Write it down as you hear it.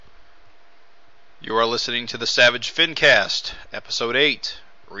You are listening to the Savage Fincast, Episode 8,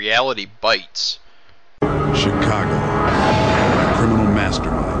 Reality Bites. Chicago. A criminal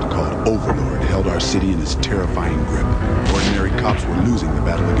mastermind called Overlord held our city in his terrifying grip. Ordinary cops were losing the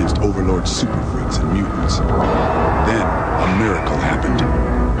battle against Overlord's super freaks and mutants. Then, a miracle happened.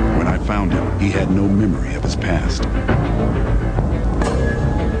 When I found him, he had no memory of his past.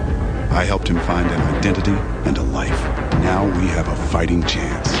 I helped him find an identity and a life. Now we have a fighting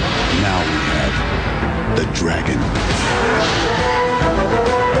chance. Now we have the Dragon.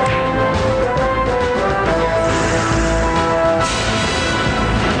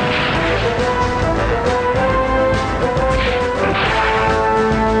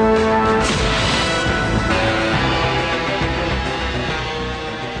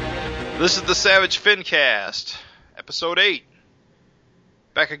 This is the Savage Fincast, Episode 8.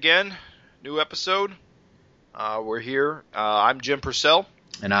 Back again, new episode. We're here. I'm Jim Purcell.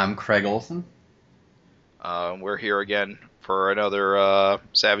 And I'm Craig Olson. We're here again for another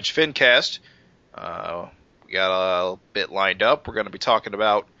Savage Fincast. We got a bit lined up. We're going to be talking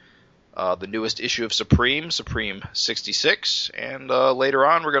about the newest issue of Supreme 66. And later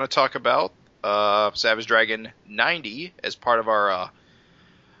on, we're going to talk about Savage Dragon 90 as part of our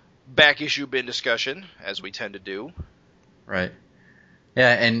back issue bin discussion, as we tend to do. Right.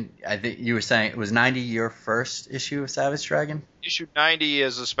 Yeah, and I think you were saying, was 90 your first issue of Savage Dragon? Issue 90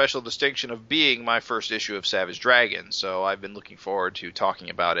 is a special distinction of being my first issue of Savage Dragon, so I've been looking forward to talking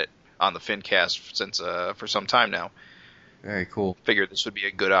about it on the Fincast since for some time now. Very cool. Figured this would be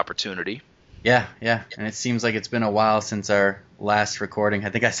a good opportunity. Yeah, and it seems like it's been a while since our last recording. I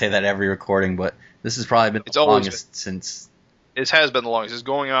think I say that every recording, but this has probably been the longest since... It has been the longest. It's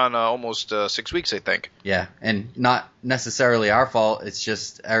going on almost 6 weeks, I think. Yeah, and not necessarily our fault. It's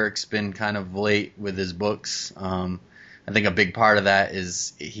just Eric's been kind of late with his books. I think a big part of that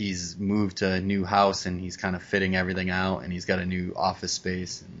is he's moved to a new house and he's kind of fitting everything out, and he's got a new office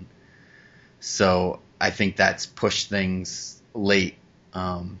space. And so I think that's pushed things late.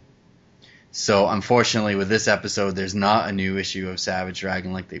 So unfortunately with this episode, there's not a new issue of Savage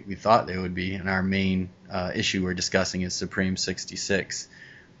Dragon like we thought there would be. And our main issue we're discussing is Supreme 66.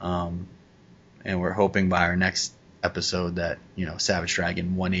 And we're hoping by our next episode that, Savage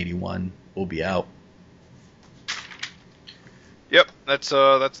Dragon 181 will be out. Yep, that's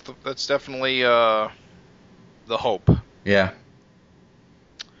definitely the hope. Yeah.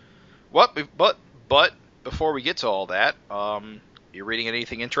 But before we get to all that, you reading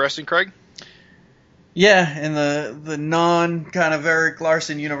anything interesting, Craig? Yeah, in the non kind of Eric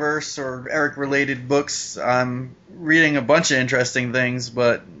Larson universe or Eric related books, I'm reading a bunch of interesting things,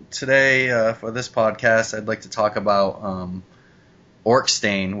 but today for this podcast I'd like to talk about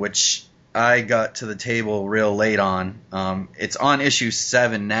Orc-Stain, which I got to the table real late on. It's on issue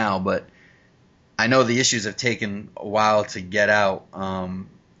 7 now, but I know the issues have taken a while to get out.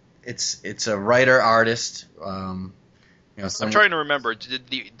 It's a writer-artist. I'm trying to remember. Did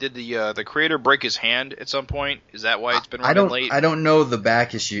the creator break his hand at some point? Is that why it's been running late? I don't know the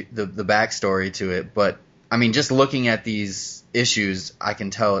back issue, the backstory to it, but I mean, just looking at these issues, I can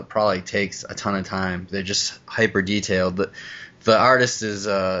tell it probably takes a ton of time. They're just hyper detailed. The artist is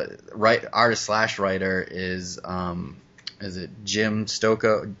artist/writer is it James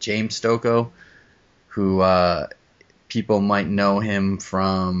Stokoe, who people might know him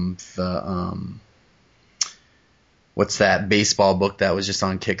from the what's that baseball book that was just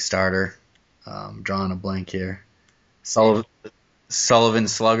on Kickstarter? Drawing a blank here. Sullivan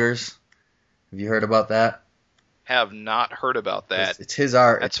Sluggers. Have you heard about that? Have not heard about that. It's his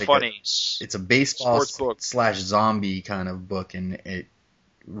art. That's funny. It's a baseball / zombie kind of book, and it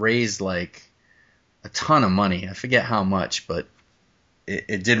raised like a ton of money. I forget how much, but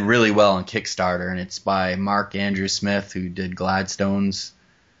it did really well on Kickstarter, and it's by Mark Andrew Smith, who did Gladstones.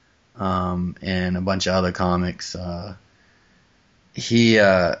 And a bunch of other comics. Him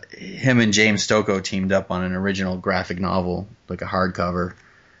and James Stokoe teamed up on an original graphic novel, like a hardcover,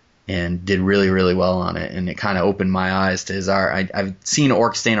 and did really, really well on it. And it kind of opened my eyes to his art. I've seen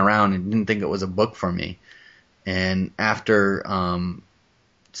Orc-Stain around and didn't think it was a book for me. And after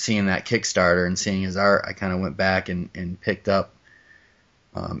seeing that Kickstarter and seeing his art, I kind of went back and picked up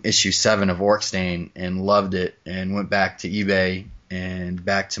issue 7 of Orc-Stain and loved it, and went back to eBay and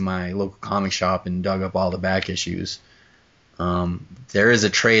back to my local comic shop and dug up all the back issues. There is a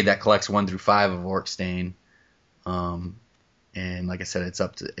trade that collects 1 through 5 of Orc-Stain. And like I said, it's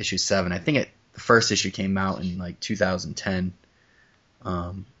up to issue 7. I think the first issue came out in like 2010.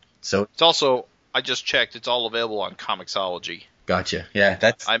 So it's also, I just checked, it's all available on Comixology. Gotcha.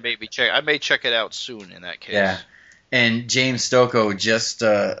 Yeah, I may check it out soon in that case. Yeah. And James Stokoe just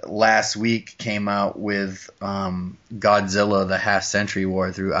last week came out with Godzilla: The Half-Century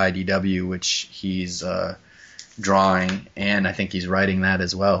War through IDW, which he's drawing, and I think he's writing that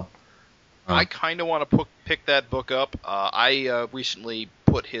as well. I kind of want to pick that book up. I recently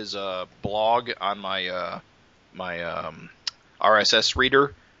put his blog on my RSS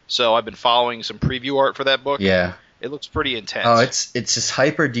reader, so I've been following some preview art for that book. Yeah. It looks pretty intense. Oh, it's just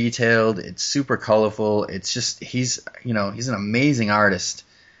hyper detailed. It's super colorful. It's just he's an amazing artist.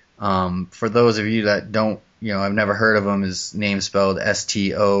 For those of you that don't, I've never heard of him. His name's spelled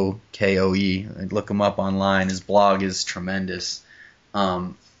Stokoe. Look him up online. His blog is tremendous.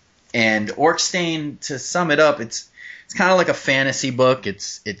 And Orkstein, to sum it up, it's kind of like a fantasy book.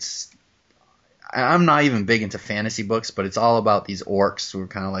 I'm not even big into fantasy books, but it's all about these orcs who are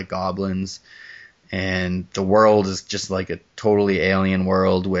kind of like goblins. And the world is just like a totally alien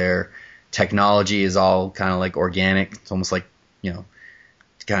world where technology is all kind of like organic. It's almost like, to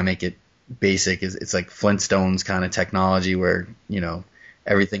kind of make it basic, it's like Flintstones kind of technology where,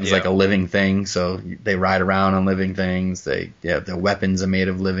 everything's like a living thing. So they ride around on living things. Their weapons are made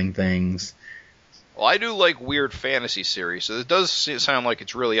of living things. Well, I do like weird fantasy series, so it does sound like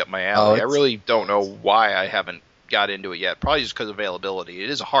it's really up my alley. I really don't know why I haven't got into it yet. Probably just because of availability. It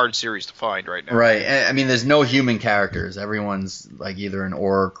is a hard series to find right now. Right. I mean, there's no human characters. Everyone's like either an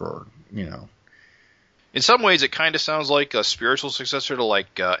orc or, In some ways, it kind of sounds like a spiritual successor to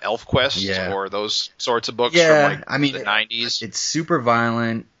like ElfQuest or those sorts of books from the 90s. It's super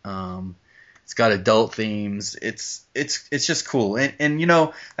violent. It's got adult themes. It's just cool. And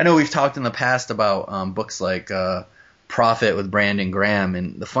I know we've talked in the past about books like Prophet with Brandon Graham.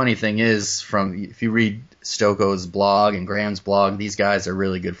 And the funny thing is, if you read Stokoe's blog and Graham's blog, these guys are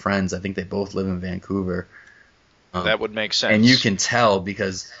really good friends. I think they both live in Vancouver. That would make sense. And you can tell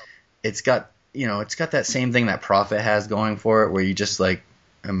because it's got that same thing that Prophet has going for it, where you just like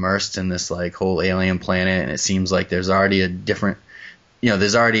immersed in this like whole alien planet, and it seems like there's already a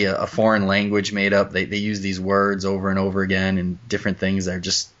foreign language made up. They use these words over and over again, and different things that are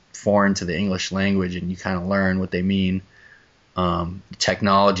just foreign to the English language, and you kind of learn what they mean.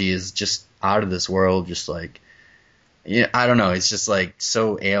 Technology is just out of this world, just like, I don't know, it's just like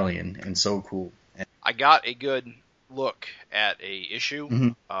so alien and so cool. I got a good look at a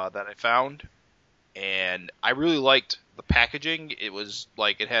issue that I found, and I really liked the packaging. It was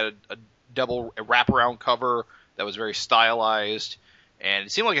like it had a double wraparound cover that was very stylized, and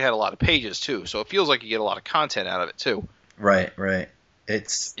it seemed like it had a lot of pages too, so it feels like you get a lot of content out of it too. Right.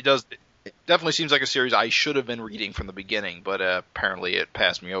 It definitely seems like a series I should have been reading from the beginning, but apparently it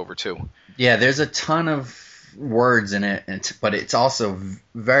passed me over too. Yeah, there's a ton of words in it, but it's also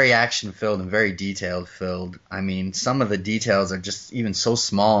very action-filled and very detailed-filled. I mean, some of the details are just even so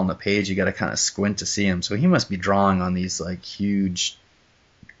small on the page, you got to kind of squint to see them. So he must be drawing on these like huge,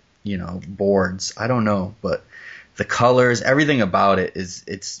 boards. I don't know, but the colors, everything about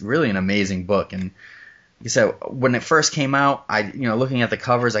it's really an amazing book. And like I said, when it first came out, looking at the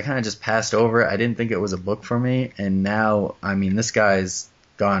covers, I kind of just passed over it. I didn't think it was a book for me, and now, I mean, this guy's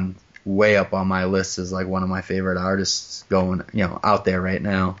gone way up on my list as like one of my favorite artists going, out there right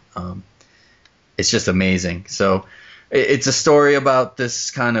now. It's just amazing. So it's a story about this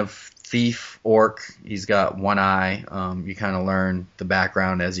kind of thief orc. He's got one eye. You kind of learn the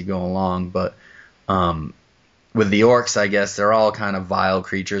background as you go along, but with the orcs, I guess they're all kind of vile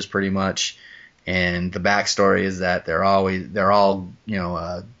creatures pretty much. And the backstory is that they're all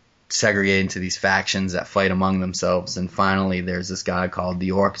segregated into these factions that fight among themselves. And finally, there's this guy called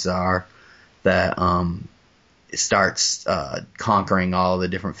the Orc Tsar that starts conquering all the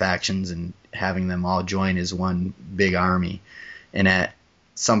different factions and having them all join as one big army. And at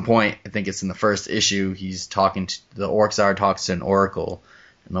some point, I think it's in the first issue, he's talking to the Orc Tsar talks to an oracle,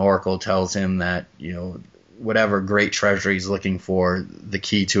 and the oracle tells him that whatever great treasure he's looking for, the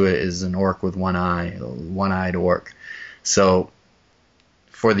key to it is an orc with one eye, a one-eyed orc. So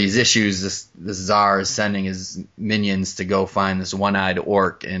for these issues, this Tsar is sending his minions to go find this one-eyed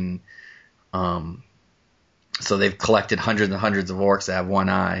orc, and so they've collected hundreds and hundreds of orcs that have one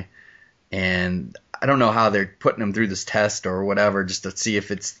eye, and I don't know how they're putting them through this test or whatever just to see if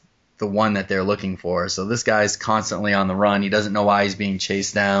it's the one that they're looking for. So this guy's constantly on the run. He doesn't know why he's being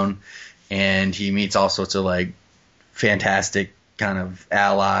chased down, and he meets all sorts of like fantastic kind of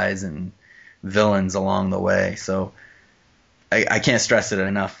allies and villains along the way. So I can't stress it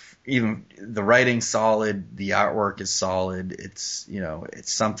enough. Even the writing's solid, the artwork is solid. It's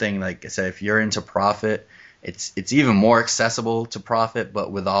it's something, like I said, if you're into Prophet, it's even more accessible to Prophet,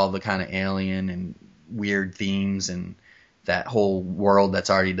 but with all the kind of alien and weird themes and that whole world that's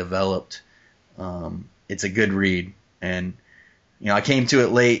already developed. It's a good read. And I came to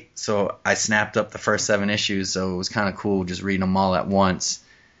it late, so I snapped up the first 7 issues, so it was kind of cool just reading them all at once.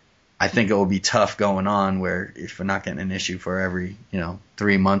 I think it will be tough going on, where if we're not getting an issue for every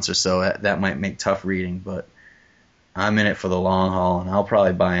 3 months or so, that might make tough reading. But I'm in it for the long haul, and I'll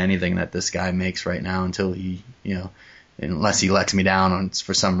probably buy anything that this guy makes right now until he, unless he lets me down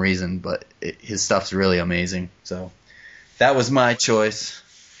for some reason. But his stuff's really amazing. So that was my choice.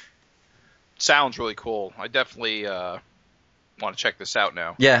 Sounds really cool. I definitely want to check this out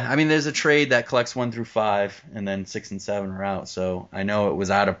now. Yeah, I mean, there's a trade that collects 1 through 5, and then 6 and 7 are out. So I know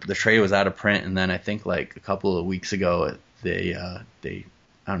the trade was out of print, and then I think like a couple of weeks ago they I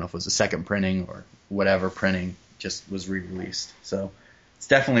don't know if it was a second printing or whatever printing just was re-released. So it's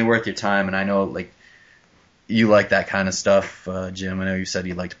definitely worth your time. And I know like you like that kind of stuff, Jim. I know you said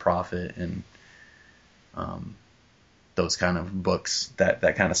you liked Prophet and those kind of books,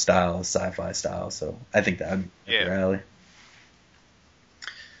 that kind of style, sci-fi style. So I think that would be your alley.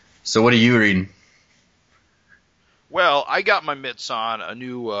 So what are you reading? Well, I got my mitts on a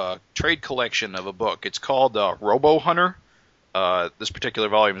new trade collection of a book. It's called Robo Hunter. This particular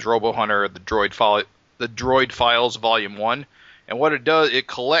volume is Robo Hunter, the Droid Files Volume 1. And what it does, it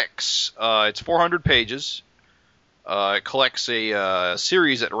collects, it's 400 pages. It collects a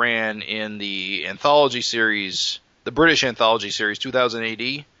series that ran in the anthology series, the British anthology series, 2000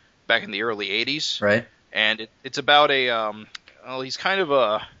 AD, back in the early 80s. Right. And it's about he's kind of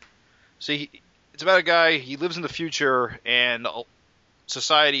a... it's about a guy, he lives in the future, and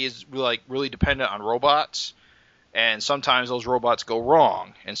society is really dependent on robots, and sometimes those robots go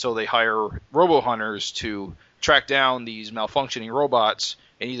wrong, and so they hire robo-hunters to track down these malfunctioning robots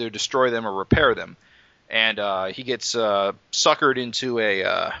and either destroy them or repair them. And he gets suckered into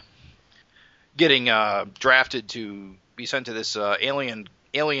getting drafted to be sent to this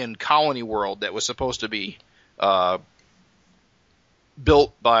alien colony world that was supposed to be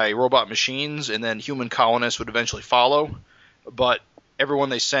built by robot machines, and then human colonists would eventually follow. But everyone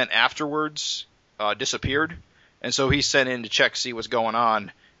they sent afterwards disappeared, and so he's sent in to check, see what's going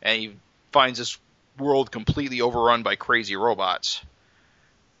on, and he finds this world completely overrun by crazy robots.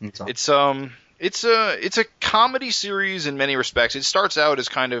 It's a comedy series in many respects. It starts out as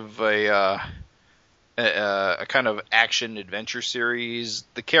kind of a kind of action adventure series.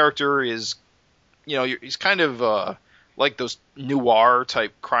 The character is, he's kind of like those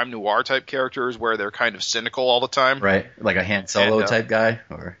crime noir type characters where they're kind of cynical all the time. Right, like a Han Solo type guy,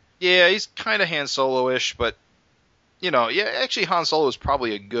 or yeah, he's kind of Han Solo-ish, but actually Han Solo is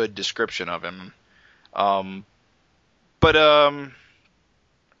probably a good description of him.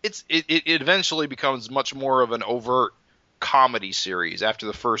 It eventually becomes much more of an overt comedy series after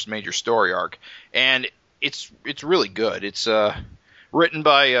the first major story arc, and it's really good. It's written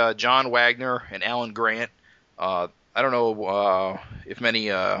by John Wagner and Alan Grant. I don't know if many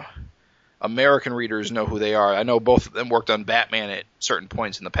American readers know who they are. I know both of them worked on Batman at certain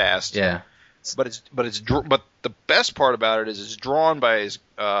points in the past. Yeah. But the best part about it is it's drawn by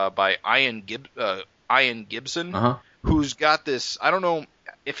Ian Gibson, who's got this. I don't know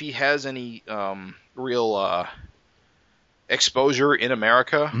if he has any real exposure in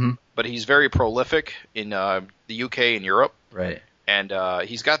America, but he's very prolific in the UK and Europe. Right. And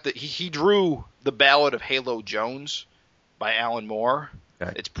he's got he drew The Ballad of Halo Jones by Alan Moore.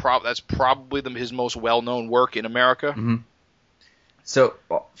 Okay. That's probably his most well-known work in America. Mm-hmm. So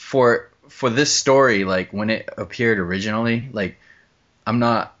for this story, like when it appeared originally, like I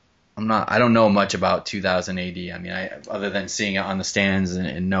don't know much about 2000 AD. I mean, other than seeing it on the stands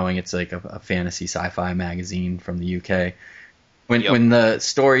and knowing it's like a fantasy sci-fi magazine from the UK. When the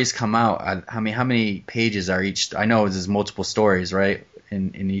stories come out, how many pages are each? I know there's multiple stories, right,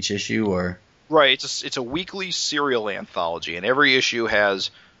 in each issue, or right. It's a weekly serial anthology, and every issue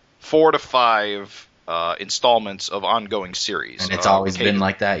has 4 to 5 installments of ongoing series. And it's always been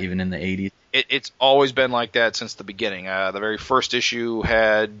like that, even in the 80s. It's always been like that since the beginning. The very first issue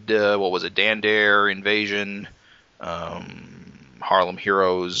had Dan Dare, Invasion, Harlem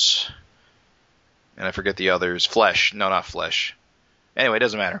Heroes, and I forget the others. Flesh, no, not Flesh. Anyway, it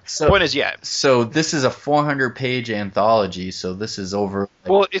doesn't matter. The point is, So this is a 400-page anthology, so this is over...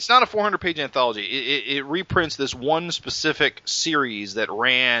 Well, it's not a 400-page anthology. It reprints this one specific series that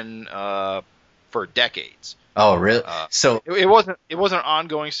ran for decades. Oh, really? So it wasn't an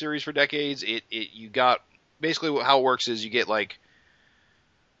ongoing series for decades. You got... Basically, how it works is you get, like,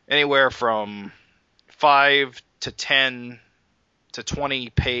 anywhere from 5 to 10 to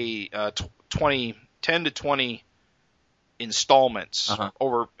 20 10 to 20 installments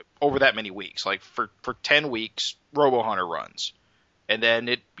over that many weeks. Like for 10 weeks, Robo Hunter runs, and then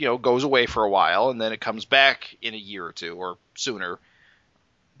it goes away for a while, and then it comes back in a year or two or sooner.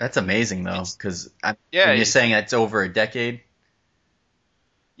 That's amazing though, because yeah, you're saying it's over a decade.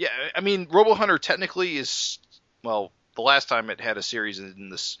 Yeah, I mean, Robo Hunter technically is, well, the last time it had a series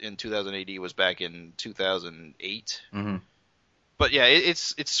in 2000 AD was back in 2008. Mm-hmm. But yeah,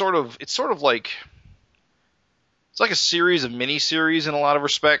 it's sort of like it's like a series of mini-series in a lot of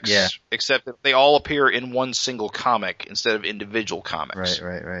respects. Yeah. Except that they all appear in one single comic instead of individual comics.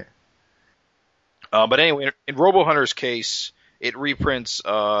 Right. But anyway, in Robo Hunter's case, it reprints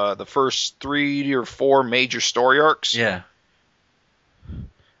the first 3 or 4 major story arcs. Yeah.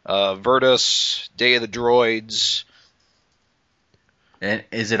 Virtus, Day of the Droids. And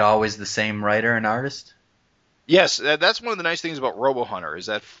is it always the same writer and artist? Yes, that's one of the nice things about Robo Hunter is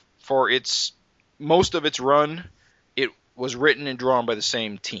that for most of its run, it was written and drawn by the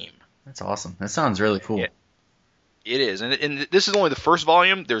same team. That's awesome. That sounds really cool. Yeah, it is, and this is only the first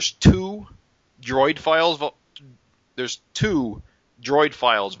volume. There's 2 Droid Files. There's 2 Droid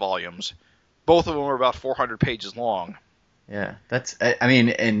Files volumes. Both of them are about 400 pages long. Yeah, I mean,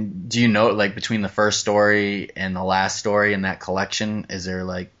 and do you know, like, between the first story and the last story in that collection, is there,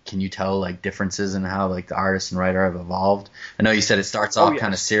 like, can you tell, like, differences in how, like, the artist and writer have evolved? I know you said it starts off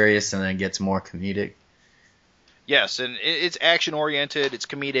kind of serious and then it gets more comedic. Yes, and it's action-oriented, it's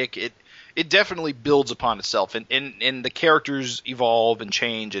comedic, it definitely builds upon itself, and the characters evolve and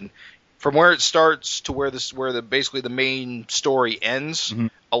change, and from where it starts to where basically the main story ends, mm-hmm.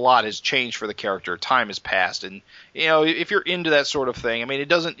 a lot has changed for the character. Time has passed, and if you're into that sort of thing, I mean,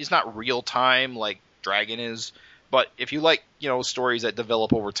 it's not real time like Dragon is, but if you like stories that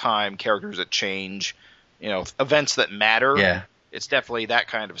develop over time, characters that change, events that matter, yeah, it's definitely that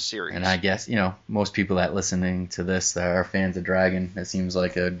kind of a series. And I guess most people that listening to this that are fans of Dragon, it seems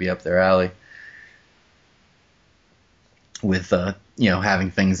like it would be up their alley. With having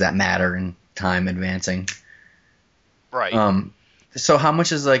things that matter and time advancing. Right. So how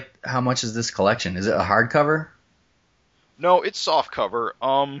much is this collection? Is it a hardcover? No, it's soft cover.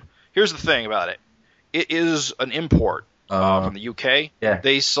 Here's the thing about it. It is an import from the UK. Yeah.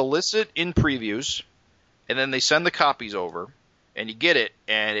 They solicit in previews, and then they send the copies over, and you get it,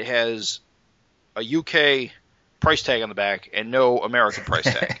 and it has a UK price tag on the back and no American price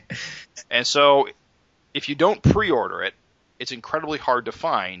tag. And so if you don't pre-order it, it's incredibly hard to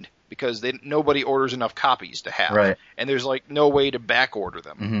find because nobody orders enough copies to have. Right. And there's like no way to back order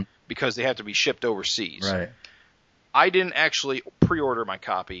them mm-hmm. because they have to be shipped overseas. Right. I didn't actually pre-order my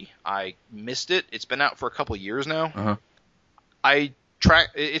copy. I missed it. It's been out for a couple of years now. Uh-huh.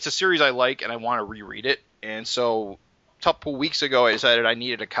 It's a series I like and I want to reread it. And so a couple weeks ago I decided I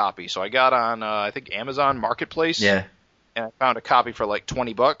needed a copy. So I got on I think Amazon Marketplace. Yeah. And I found a copy for like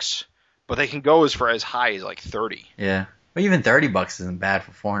 $20, but they can go as high as like 30. Yeah. Well, even $30 isn't bad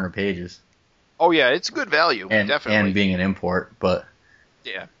for 400 pages. Oh yeah, it's good value, definitely. And being an import, but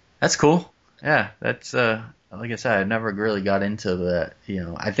yeah, that's cool. Yeah, that's like I said, I never really got into that.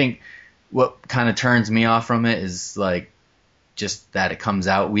 I think what kind of turns me off from it is like just that it comes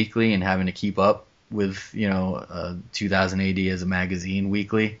out weekly and having to keep up with 2000 AD as a magazine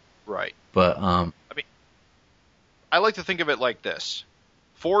weekly. Right. But I mean, I like to think of it like this.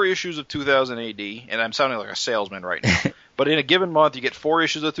 4 issues of 2000 AD, and I'm sounding like a salesman right now, but in a given month you get 4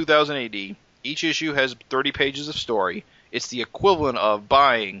 issues of 2000 AD. Each issue has 30 pages of story. It's the equivalent of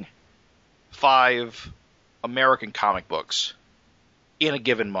buying 5 American comic books in a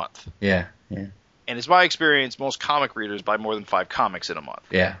given month. Yeah. And it's my experience, most comic readers buy more than 5 comics in a month.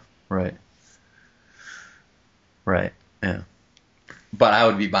 Yeah, right. Right, yeah. But I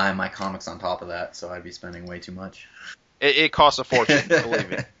would be buying my comics on top of that, so I'd be spending way too much. It costs a fortune, believe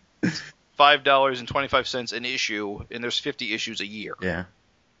me. It's $5.25 an issue, and there's 50 issues a year. Yeah.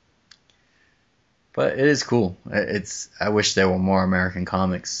 But it is cool. I wish there were more American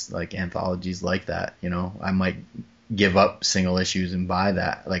comics, like anthologies like that. I might give up single issues and buy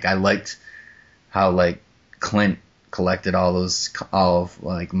that. Like I liked how like Clint collected all of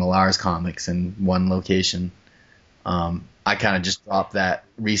like Millar's comics in one location. I kind of just dropped that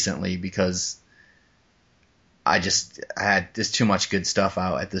recently because there's too much good stuff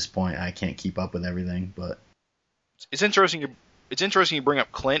out at this point. I can't keep up with everything, but it's interesting. It's interesting you bring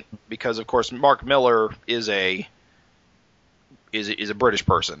up Clint because, of course, Mark Millar is a British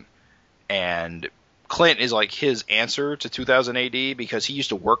person, and Clint is like his answer to 2000 AD because he used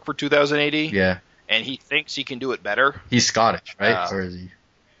to work for 2000 AD. Yeah, and he thinks he can do it better. He's Scottish, right? Or is he?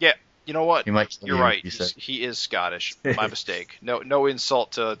 Yeah, you know what? You're right. He is Scottish. My mistake. No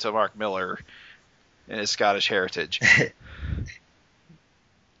insult to Mark Millar and his Scottish heritage.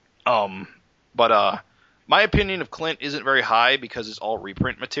 But My opinion of Clint isn't very high because it's all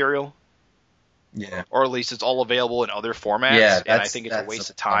reprint material. Yeah. Or at least it's all available in other formats, Yeah, and I think it's a waste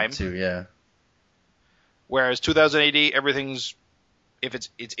of time. Too, yeah. Whereas 2080, everything's if it's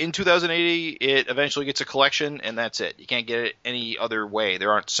in 2080, it eventually gets a collection, and that's it. You can't get it any other way.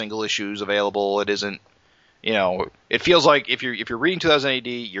 There aren't single issues available. It isn't, it feels like if you're reading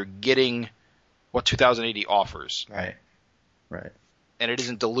 2080, you're getting what 2080 offers. Right. And it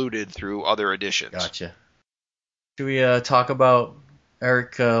isn't diluted through other editions. Gotcha. Should we talk about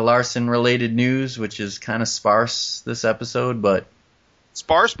Erik Larsen related news, which is kind of sparse this episode, but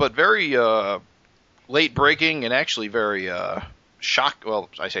sparse, but very late breaking and actually very well,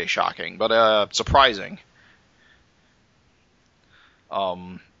 I say shocking, but surprising.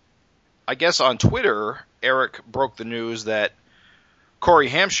 I guess on Twitter, Erik broke the news that Corey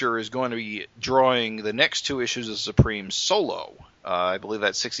Hampshire is going to be drawing the next 2 issues of Supreme solo. I believe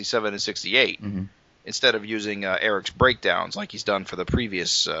that's 67 and 68, instead of using Erik's breakdowns like he's done for the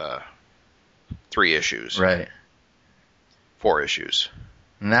previous 3 issues. Right. 4 issues.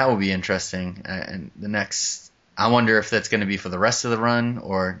 And that will be interesting. And the next, I wonder if that's going to be for the rest of the run,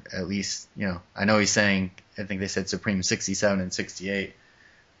 or at least, I know he's saying, I think they said Supreme 67 and 68.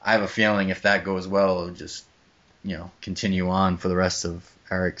 I have a feeling if that goes well, it'll just, continue on for the rest of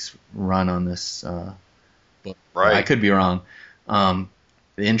Erik's run on this book. Right. I could be wrong.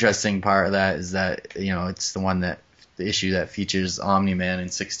 The interesting part of that is that, it's the issue that features Omni-Man in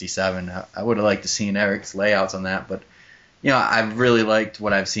 67. I would have liked to seen Erik's layouts on that, but I've really liked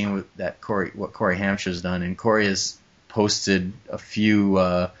what I've seen with what Corey Hampshire's done, and Corey has posted a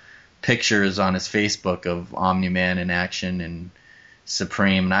few pictures on his Facebook of Omni-Man in action and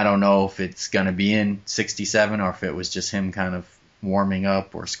Supreme, and I don't know if it's going to be in 67 or if it was just him kind of warming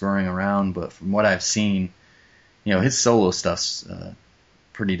up or screwing around, but from what I've seen, his solo stuff's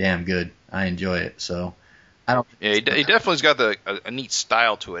pretty damn good. I enjoy it, so I don't. Yeah, he definitely's got a neat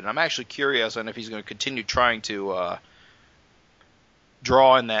style to it, and I'm actually curious on if he's going to continue trying to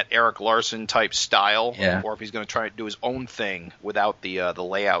draw in that Erik Larsen type style, or if he's going to try to do his own thing without the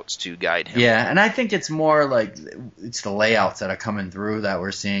layouts to guide him. Yeah, and I think it's more like it's the layouts that are coming through that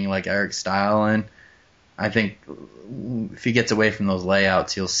we're seeing like Erik's style in. I think if he gets away from those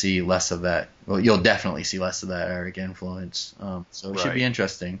layouts, you'll see less of that. Well, you'll definitely see less of that Erik influence. So it should be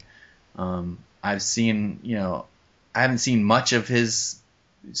interesting. I've seen, I haven't seen much of his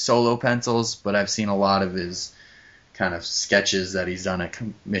solo pencils, but I've seen a lot of his kind of sketches that he's done at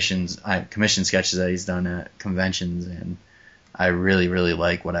commission sketches that he's done at conventions, and I really, really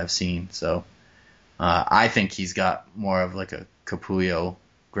like what I've seen. So I think he's got more of like a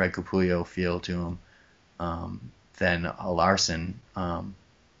Greg Capullo feel to him than a Larsen.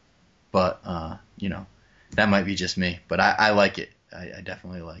 But that might be just me. But I like it. I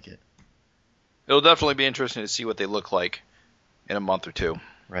definitely like it. It'll definitely be interesting to see what they look like in a month or two.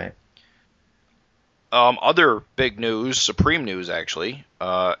 Right. Other big news, Supreme news actually,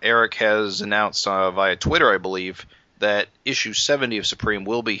 Erik has announced via Twitter, I believe, that issue 70 of Supreme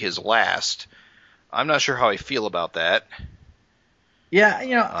will be his last. I'm not sure how I feel about that.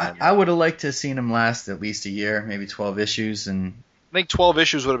 Yeah, I would have liked to have seen him last at least a year, maybe 12 issues. And I think 12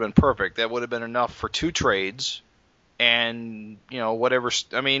 issues would have been perfect. That would have been enough for 2 trades and, whatever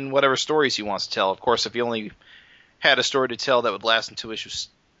stories he wants to tell. Of course, if he only had a story to tell that would last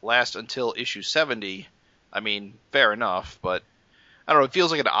until issue 70, I mean, fair enough, but I don't know, it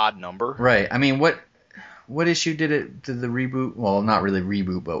feels like an odd number. Right. I mean, what issue did the reboot? Well, not really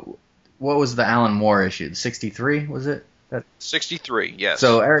reboot, but what was the Alan Moore issue? 63, was it? 63, yes.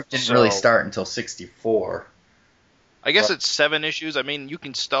 So Erik didn't really start until 64. I guess it's 7 issues. I mean, you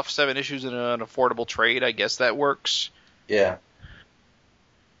can stuff 7 issues in an affordable trade. I guess that works. Yeah.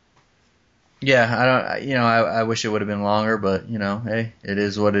 Yeah, I wish it would have been longer, but hey, it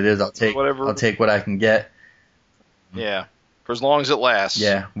is what it is. I'll take what I can get. Yeah, for as long as it lasts.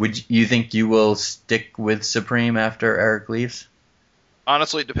 Yeah. Would you think you will stick with Supreme after Erik leaves?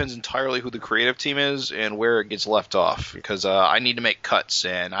 Honestly, it depends entirely who the creative team is and where it gets left off, because I need to make cuts,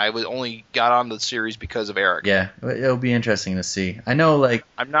 and I only got on the series because of Erik. Yeah, it'll be interesting to see. I know, I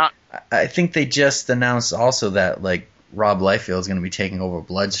think they just announced also that Rob Liefeld is going to be taking over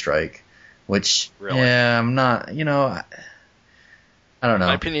Bloodstrike. Which, really? Yeah, I'm not, I don't know.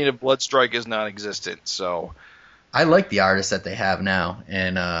 My opinion of Bloodstrike is non-existent, so. I like the artist that they have now,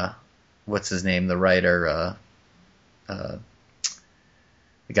 and, what's his name, the writer, the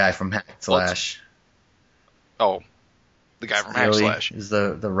guy from Hack Slash. Oh, the guy from Hack Slash. Is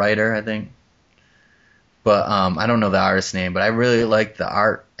the writer, I think. But, I don't know the artist's name, but I really like the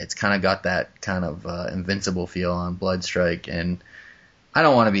art. It's kind of got that kind of, Invincible feel on Bloodstrike, and I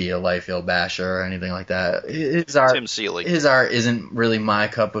don't want to be a Liefeld basher or anything like that. His art, Tim Seeley. his art isn't really my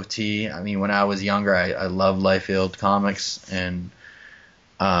cup of tea. I mean, when I was younger, I loved Liefeld comics, and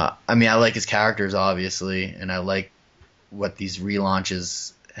I mean, I like his characters obviously, and I like what these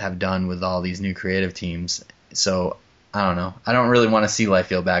relaunches have done with all these new creative teams. So I don't know. I don't really want to see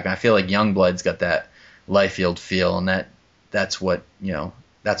Liefeld back. I feel like Youngblood's got that Liefeld feel, and that's what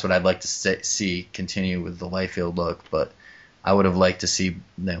that's what I'd like to see continue with the Liefeld look. But I would have liked to see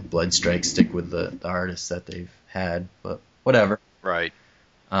Bloodstrike stick with the artists that they've had, but whatever. Right.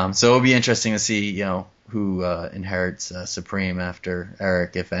 So it'll be interesting to see, who inherits Supreme after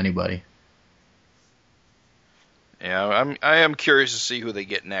Eric, if anybody. Yeah, I am curious to see who they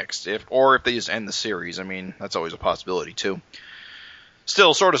get next, or if they just end the series. I mean, that's always a possibility too.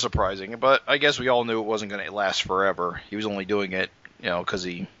 Still sort of surprising, but I guess we all knew it wasn't going to last forever. He was only doing it, because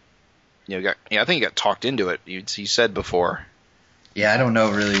he, I think he got talked into it. He said before. Yeah, I don't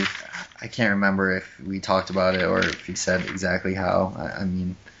know really. I can't remember if we talked about it or if he said exactly how. I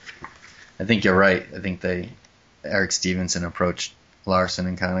mean, I think you're right. I think Eric Stevenson approached Larson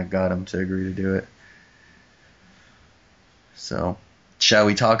and kind of got him to agree to do it. So, shall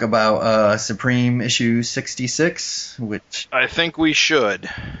we talk about Supreme issue 66, which I think we should.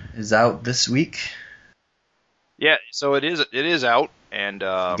 Is out this week. Yeah, so it is out, and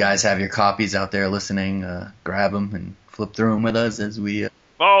you guys have your copies out there listening. Grab them and flip through them with us as we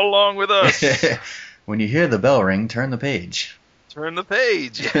follow along with us. When you hear the bell ring, turn the page. Turn the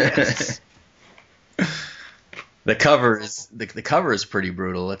page. Yes. The cover is pretty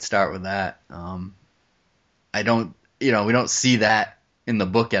brutal. Let's start with that. We don't see that in the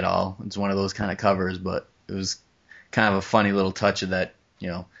book at all. It's one of those kind of covers, but it was kind of a funny little touch of that,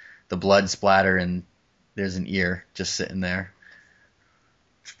 the blood splatter and there's an ear just sitting there.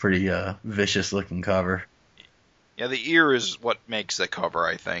 It's a pretty vicious looking cover. Yeah, the ear is what makes the cover,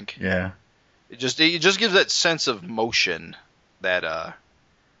 I think. Yeah. It just gives that sense of motion that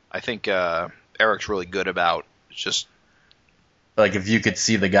I think Eric's really good about. It's just like if you could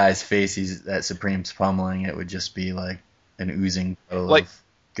see the guy's face that Supreme's pummeling, it would just be like an oozing puddle of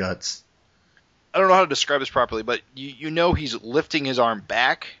guts. I don't know how to describe this properly, but he's lifting his arm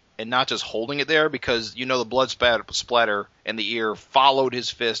back and not just holding it there, because the blood splatter and the ear followed his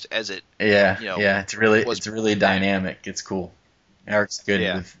fist as it. Yeah, it's really dynamic. It's cool. Eric's good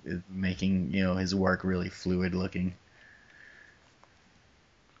with making his work really fluid looking.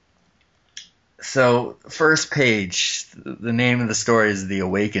 So first page, the name of the story is The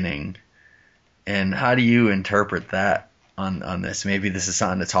Awakening, and how do you interpret that on this? Maybe this is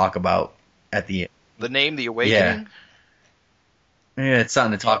something to talk about at the end. The name, The Awakening. Yeah, it's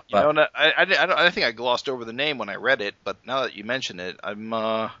something to talk about. I think I glossed over the name when I read it, but now that you mention it, I'm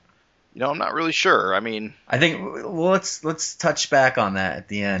not really sure. I mean, I think let's touch back on that at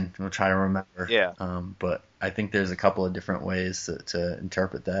the end. We'll try to remember. Yeah. But I think there's a couple of different ways to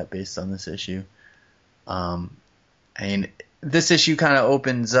interpret that based on this issue. And this issue kind of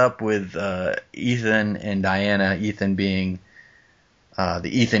opens up with Ethan and Diana. Ethan being the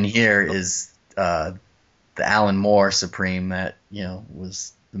Ethan here is the Alan Moore Supreme that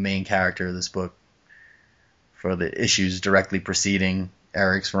was the main character of this book for the issues directly preceding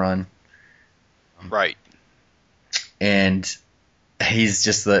Eric's run. Right. And he's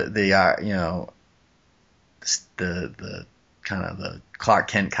just the kind of the Clark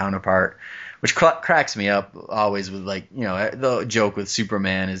Kent counterpart, which cracks me up always with the joke with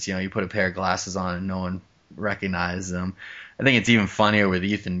Superman is, you put a pair of glasses on and no one recognizes them. I think it's even funnier with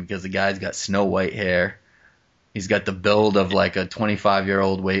Ethan because the guy's got snow white hair. He's got the build of like a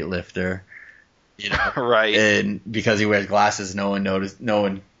 25-year-old weightlifter. Right. And because he wears glasses, no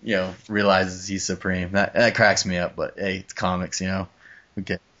one realizes he's Supreme. That cracks me up, but hey, it's comics,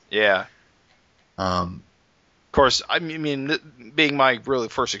 Okay. Yeah. Of course, I mean, being my really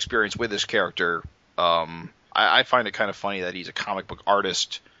first experience with this character, I find it kind of funny that he's a comic book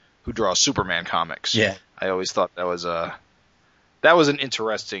artist who draws Superman comics. Yeah. I always thought that was an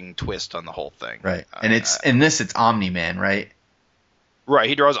interesting twist on the whole thing. Right. And it's Omni-Man, right? Right,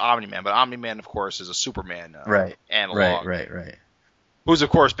 he draws Omni-Man, but Omni-Man, of course, is a Superman analog. Right. Who's, of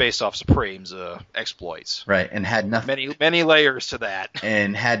course, based off Supreme's exploits. Right, and had nothing... Many layers to that.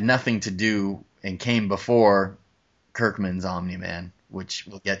 And had nothing to do, and came before Kirkman's Omni-Man, which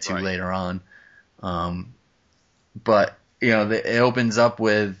we'll get to later on. But, it opens up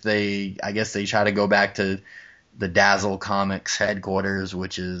with, I guess they try to go back to the Dazzle Comics headquarters,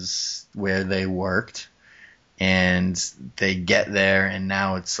 which is where they worked. And they get there, and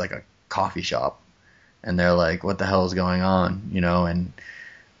now it's like a coffee shop. And they're like, what the hell is going on? And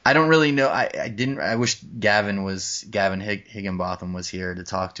I don't really know. I wish Gavin Higginbotham was here to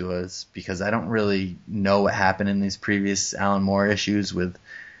talk to us, because I don't really know what happened in these previous Alan Moore issues with,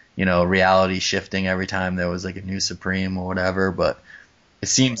 reality shifting every time there was like a new Supreme or whatever. But it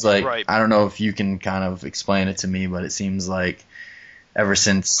seems like, Right. I don't know if you can kind of explain it to me, but it seems like ever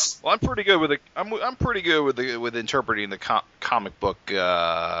since. Well, I'm pretty good with I'm pretty good with interpreting the comic book. What do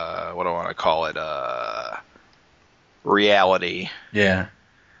I want to call it? Reality. Yeah.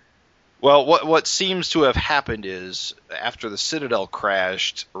 Well, what seems to have happened is, after the Citadel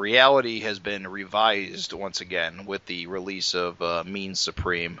crashed, reality has been revised once again with the release of Mean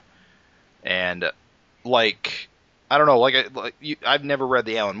Supreme, and I don't know, I've never read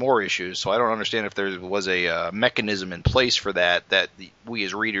the Alan Moore issues, so I don't understand if there was a mechanism in place for that we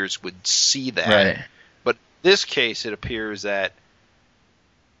as readers would see that. Right. But in this case, it appears that,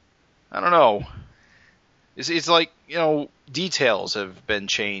 I don't know. It's like, details have been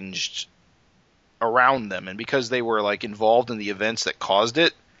changed around them, and because they were like involved in the events that caused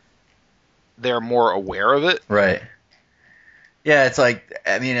it, they're more aware of it. Right. Yeah, it's like,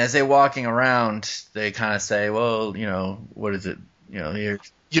 I mean, as they're walking around, they kind of say, well, what is it? Here.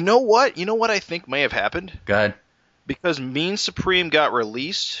 You know what? You know what I think may have happened? Go ahead. Because Mean Supreme got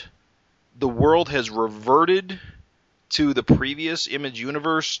released, the world has reverted to the previous Image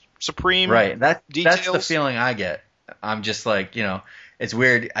Universe Supreme. Right. That's the details. feeling I get. I'm just like, it's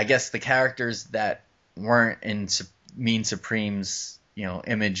weird. I guess the characters that weren't in Mean Supreme's,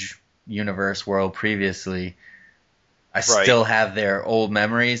 Image Universe world previously, I still have their old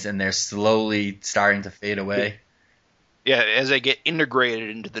memories, and they're slowly starting to fade away. Yeah, as they get integrated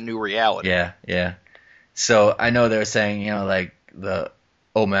into the new reality. Yeah, yeah. So I know they're saying, like the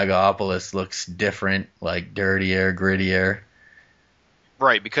Omegaopolis looks different, like dirtier, grittier.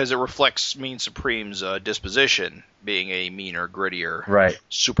 Right, because it reflects Mean Supreme's disposition, being a meaner, grittier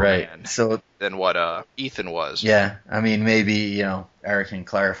Superman Right. So than what Ethan was. Yeah, I mean, maybe, Eric can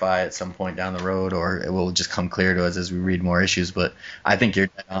clarify at some point down the road, or it will just come clear to us as we read more issues, but I think you're...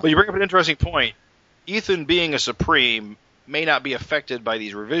 Well, you bring up an interesting point. Ethan being a Supreme may not be affected by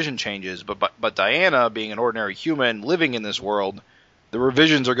these revision changes, but Diana, being an ordinary human living in this world, the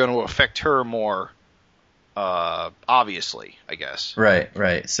revisions are going to affect her more obviously, I guess.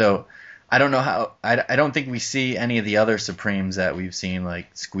 Right. So I don't know how... I don't think we see any of the other Supremes that we've seen,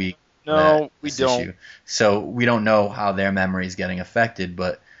 like Squeak. No, we don't. Issue. So we don't know how their memory is getting affected,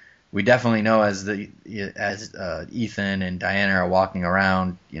 but we definitely know as Ethan and Diana are walking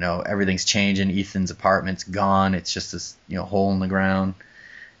around, everything's changing. Ethan's apartment's gone. It's just this, hole in the ground.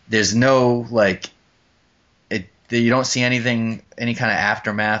 There's no, you don't see any kind of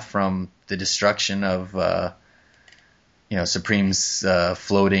aftermath from the destruction of, Supreme's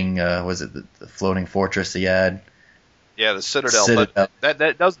floating, was it the floating fortress he had? Yeah, the Citadel. But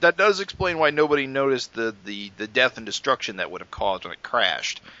that does explain why nobody noticed the death and destruction that would have caused when it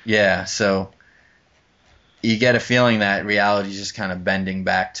crashed. Yeah, so you get a feeling that reality is just kind of bending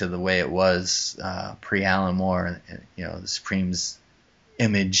back to the way it was pre-Alan Moore, the Supreme's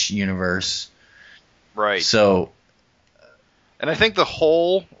Image Universe. Right. So, and I think the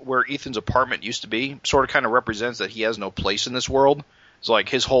hole where Ethan's apartment used to be sort of kind of represents that he has no place in this world. It's like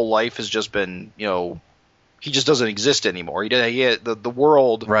his whole life has just been, he just doesn't exist anymore. The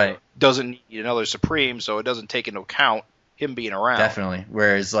world doesn't need another Supreme, so it doesn't take into account him being around. Definitely.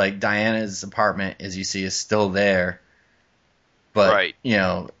 Whereas, like, Diana's apartment, as you see, is still there. But,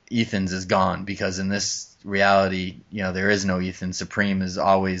 Ethan's is gone, because in this reality, there is no Ethan. Supreme is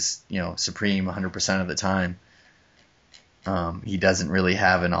always, Supreme 100% of the time. He doesn't really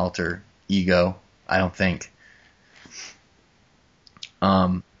have an alter ego, I don't think.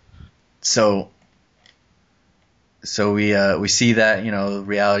 So we see that,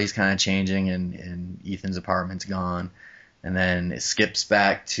 reality's kind of changing, and Ethan's apartment's gone. And then it skips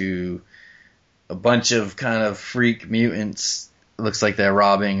back to a bunch of kind of freak mutants. It looks like they're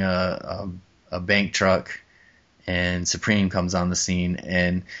robbing a bank truck, and Supreme comes on the scene.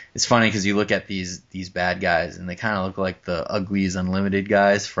 And it's funny because you look at these bad guys, and they kind of look like the Uglies Unlimited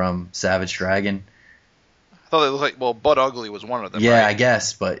guys from Savage Dragon. I thought they looked like, well, Bud Ugly was one of them. Yeah, right? I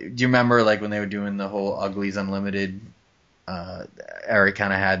guess. But do you remember, like, when they were doing the whole Uglies Unlimited? Eric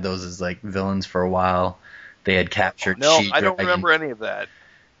kind of had those as like villains for a while. They had captured. No, She-Dragon. I don't remember any of that.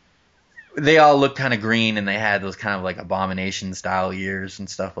 They all looked kind of green, and they had those kind of like Abomination style ears and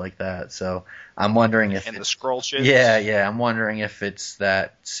stuff like that. So I'm wondering if the Skrull shit. Yeah. I'm wondering if it's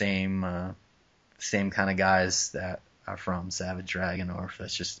that same kind of guys that are from Savage Dragon, or if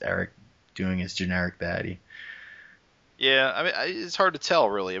that's just Eric doing his generic baddie. Yeah, I mean, it's hard to tell,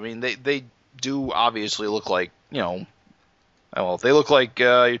 really. I mean, they do obviously look like, Well, they look like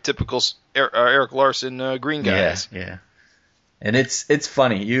your typical Eric Larson green guys. Yeah. And it's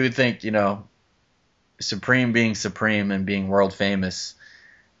funny. You would think, Supreme being Supreme and being world famous,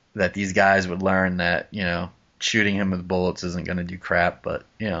 that these guys would learn that, shooting him with bullets isn't going to do crap. But,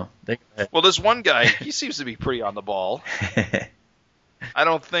 Well, this one guy, he seems to be pretty on the ball. I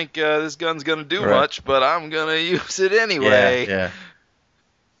don't think this gun's going to do much, but I'm going to use it anyway. Yeah.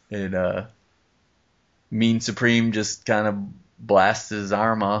 And Mean Supreme just kind of blasts his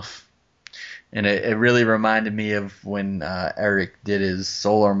arm off. And it really reminded me of when Eric did his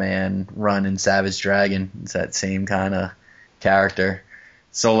Solar Man run in Savage Dragon. It's that same kind of character.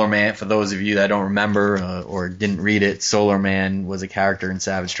 Solar Man, for those of you that don't remember or didn't read it, Solar Man was a character in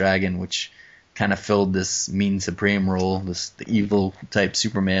Savage Dragon which kind of filled this Mean Supreme role, the evil type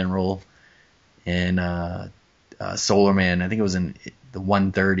Superman role. And Solar Man, I think it was in the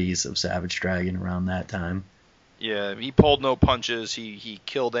 130s of Savage Dragon around that time. Yeah, he pulled no punches. He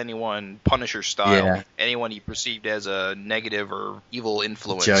killed anyone Punisher style. Yeah. Anyone he perceived as a negative or evil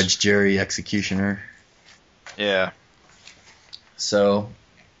influence. Judge, jury, executioner. Yeah. So,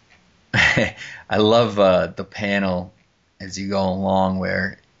 I love the panel as you go along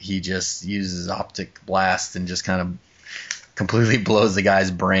where he just uses optic blast and just kind of completely blows the guy's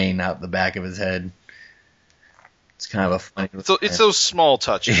brain out the back of his head. It's kind of a funny... So it's those small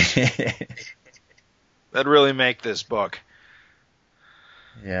touches that really make this book.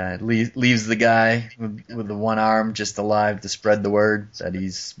 Yeah, it leaves the guy with the one arm just alive to spread the word that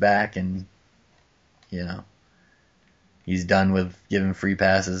he's back and, he's done with giving free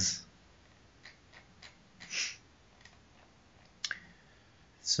passes.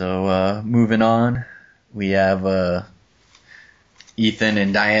 So, moving on, we have Ethan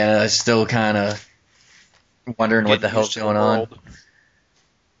and Diana still kind of wondering what the hell's going on.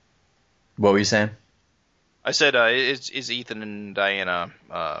 What were you saying? I said, is Ethan and Diana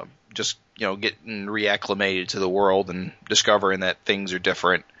just getting reacclimated to the world and discovering that things are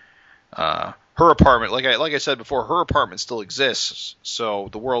different? Her apartment, like I said before, her apartment still exists, so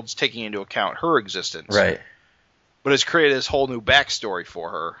the world's taking into account her existence. Right. But it's created this whole new backstory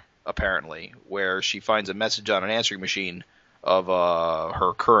for her, apparently, where she finds a message on an answering machine of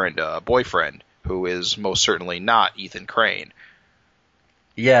her current boyfriend, who is most certainly not Ethan Crane.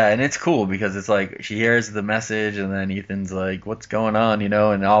 Yeah, and it's cool because it's like she hears the message and then Ethan's like, what's going on,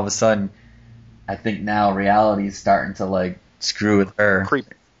 and all of a sudden I think now reality's starting to screw with her.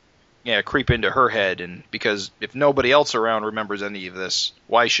 Creep into her head, and because if nobody else around remembers any of this,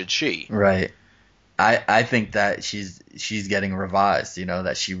 why should she? Right. I think that she's getting revised,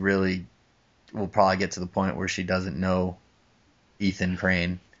 that she really will probably get to the point where she doesn't know Ethan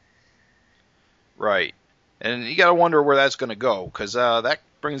Crane. Right. And you got to wonder where that's going to go, because that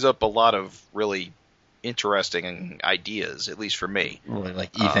brings up a lot of really interesting ideas, at least for me.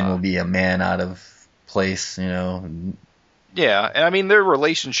 Like Ethan will be a man out of place, Yeah, and I mean, their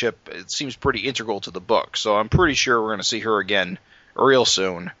relationship, it seems pretty integral to the book, so I'm pretty sure we're going to see her again real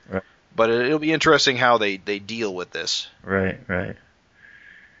soon. Right. But it'll be interesting how they deal with this. Right.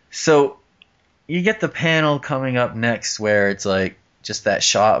 So, you get the panel coming up next where it's like just that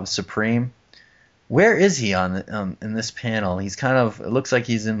shot of Supreme. Where is he in this panel? He's kind of, it looks like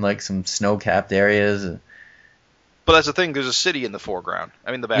he's in some snow-capped areas. But that's the thing, there's a city in the foreground.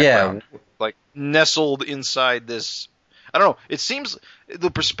 I mean, the background. Yeah. Nestled inside this. I don't know, it seems, the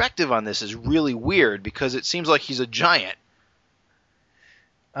perspective on this is really weird because it seems like he's a giant.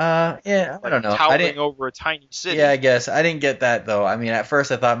 Yeah, I don't know. Towering over a tiny city. Yeah, I guess. I didn't get that, though. I mean, at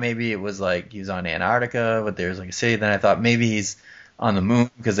first I thought maybe it was he was on Antarctica, but there's a city. Then I thought maybe he's on the moon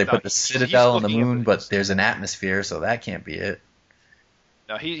because they put the Citadel on the moon, but there's an atmosphere, so that can't be it.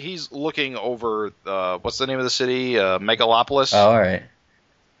 No, he's looking over, what's the name of the city? Megalopolis? Oh, all right.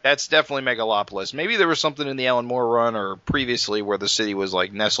 That's definitely Megalopolis. Maybe there was something in the Alan Moore run or previously where the city was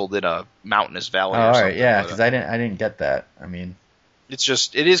nestled in a mountainous valley or something. All right, yeah, because I didn't get that. I mean... it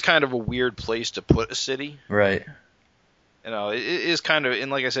is kind of a weird place to put a city. Right. It is kind of,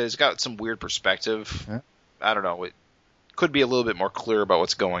 and like I said, it's got some weird perspective. Huh? I don't know. It could be a little bit more clear about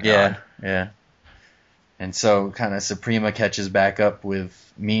what's going on. Yeah. And so kind of Suprema catches back up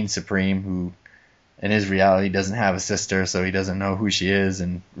with Mean Supreme, who in his reality doesn't have a sister, so he doesn't know who she is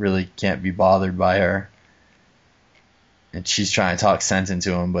and really can't be bothered by her. And she's trying to talk sense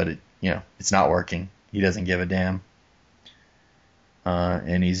into him, but it's not working. He doesn't give a damn.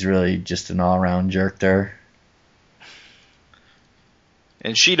 And he's really just an all-around jerk to her.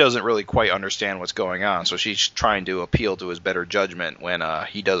 And she doesn't really quite understand what's going on, so she's trying to appeal to his better judgment when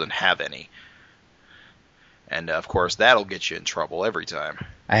he doesn't have any. And, of course, that'll get you in trouble every time.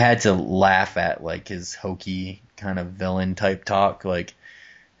 I had to laugh at, like, his hokey kind of villain-type talk. Like,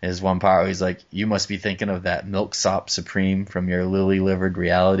 his one part where he's like, you must be thinking of that Milksop Supreme from your lily-livered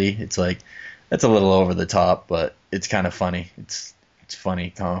reality. It's like, that's a little over the top, but it's kind of funny. It's funny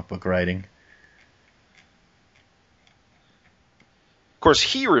comic book writing. Of course,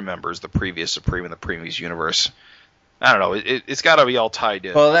 he remembers the previous Supreme in the previous universe. I don't know. It's got to be all tied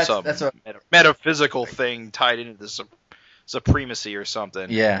to some metaphysical thing tied into the supremacy or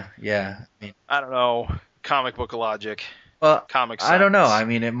something. Yeah. I don't know. Comic book logic. Well, comic I don't know. science. I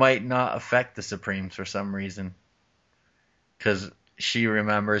mean, it might not affect the Supremes for some reason. Because she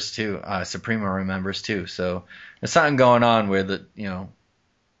remembers too. Suprema remembers too. So there's something going on where the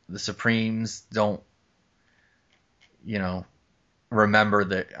Supremes don't, remember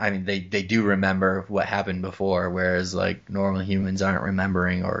that. I mean, they do remember what happened before, whereas like normal humans aren't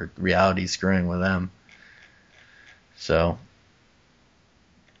remembering, or reality's screwing with them. So,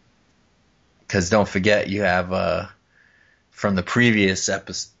 because don't forget, you have from the previous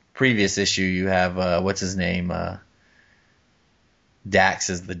issue, you have what's his name, Dax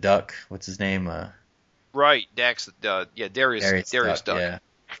is the duck. What's his name? Right, Dax. Darius Duck.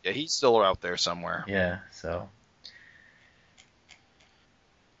 Yeah, he's still out there somewhere. Yeah, so.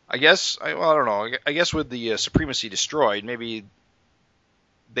 I guess, I don't know. I guess with the supremacy destroyed, maybe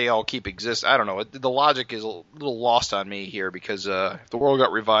they all keep existing. I don't know. The logic is a little lost on me here because if the world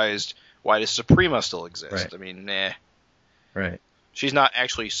got revised, why does Suprema still exist? Right. I mean, nah. Right. She's not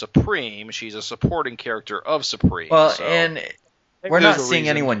actually Supreme. She's a supporting character of Supreme. Well, so and we're not seeing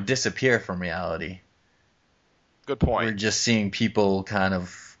anyone disappear from reality. Good point. We're just seeing people kind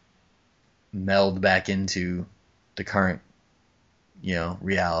of meld back into the current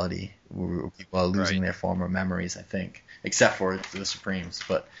reality, where people are losing their former memories, I think, except for the Supremes.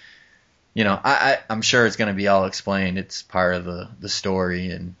 But I'm sure it's going to be all explained. It's part of the story,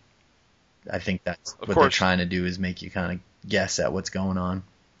 and I think that's what they're trying to do, is make you kind of guess at what's going on.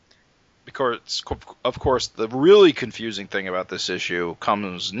 Because, of course, the really confusing thing about this issue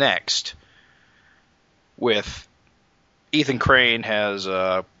comes next, with Ethan Crane has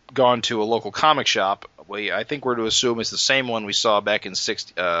gone to a local comic shop. I think we're to assume it's the same one we saw back in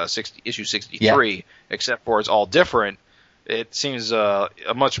issue 63, except for it's all different. It seems a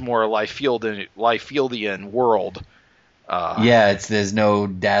much more Liefeldian world. There's no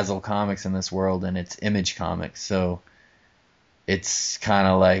Dazzle Comics in this world, and it's Image Comics, so it's kind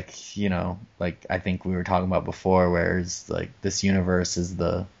of like, like I think we were talking about before, whereas like this universe is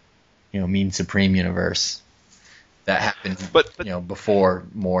the, Mean Supreme universe that happened, before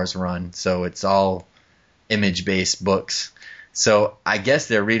Moore's run. So it's all Image-based books. So I guess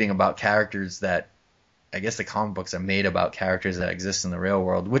they're reading about characters that, I guess the comic books are made about characters that exist in the real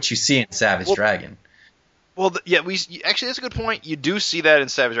world, which you see in Savage Dragon. Well, actually, that's a good point. You do see that in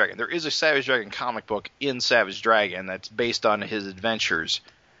Savage Dragon. There is a Savage Dragon comic book in Savage Dragon that's based on his adventures.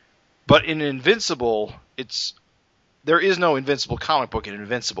 But in Invincible, there is no Invincible comic book in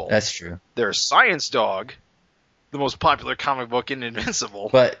Invincible. That's true. There's Science Dog, the most popular comic book in Invincible.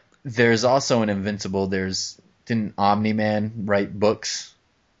 But there's also in Invincible, didn't Omni-Man write books?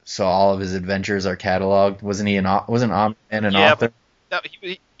 So all of his adventures are cataloged. Wasn't Omni-Man an author? But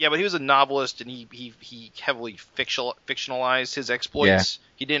he was a novelist, and he heavily fictionalized his exploits. Yeah.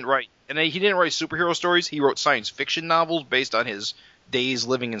 He didn't write superhero stories. He wrote science fiction novels based on his days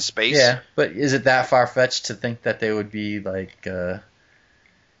living in space. Yeah, but is it that far-fetched to think that they would be like,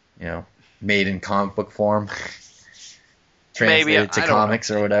 made in comic book form? Translated to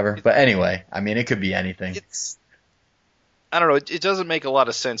comics or whatever. But anyway, I mean, it could be anything. I don't know. It doesn't make a lot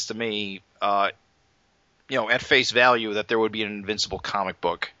of sense to me, at face value, that there would be an Invincible comic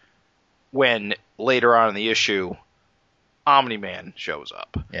book when later on in the issue, Omni-Man shows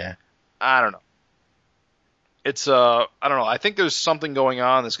up. Yeah. I don't know. It's I don't know. I think there's something going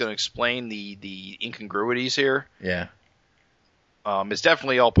on that's going to explain the incongruities here. Yeah. It's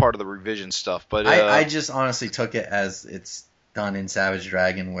definitely all part of the revision stuff, but I just honestly took it as it's done in Savage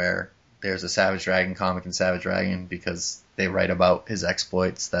Dragon, where there's a Savage Dragon comic in Savage Dragon because they write about his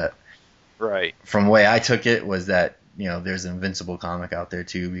exploits. That right. From the way I took it was that there's an Invincible comic out there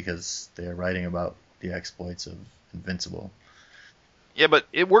too because they're writing about the exploits of Invincible. Yeah, but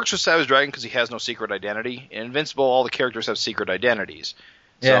it works with Savage Dragon because he has no secret identity. In Invincible, all the characters have secret identities.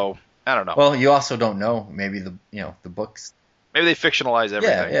 Yeah. So I don't know. Well, you also don't know. Maybe the books. Maybe they fictionalize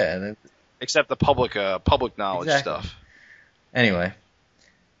everything. Yeah. Except the public knowledge stuff. Anyway,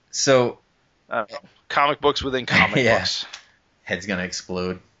 so I don't know. Comic books within comic books. Head's gonna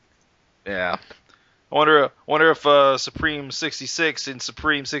explode. Yeah. I wonder if Supreme 66 in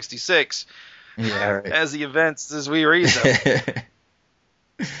Supreme 66 Yeah, right. as the events as we read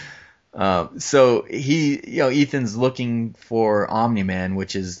them. So Ethan's looking for Omni-Man,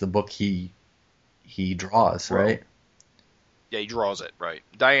 which is the book he draws, Well, right? Yeah, he draws it, right.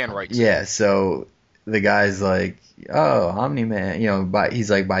 Diane writes it. Yeah, so the guy's like, oh, Omni-Man,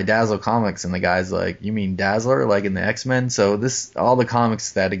 he's like, by Dazzler Comics, and the guy's like, you mean Dazzler, like in the X-Men? So all the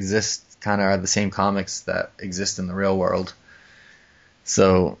comics that exist kind of are the same comics that exist in the real world.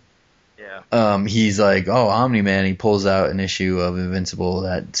 So Yeah. he's like, oh, Omni-Man. He pulls out an issue of Invincible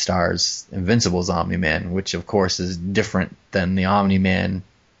that stars Invincible's Omni-Man, which of course is different than the Omni-Man,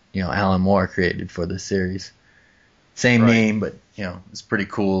 Alan Moore created for this series. Same Right. name, but it's pretty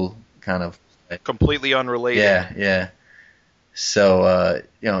cool, kind of. Completely unrelated. Yeah. So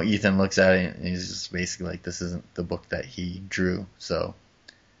Ethan looks at it and he's just basically like, this isn't the book that he drew. So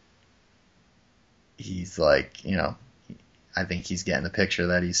he's like, I think he's getting the picture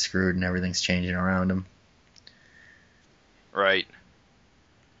that he's screwed and everything's changing around him. Right.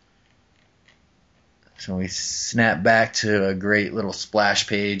 So we snap back to a great little splash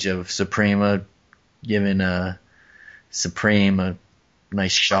page of Suprema giving Supreme a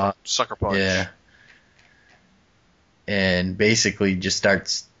nice shot. Sucker punch. Yeah. And basically just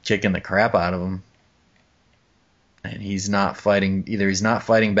starts kicking the crap out of him. And he's not fighting, either he's not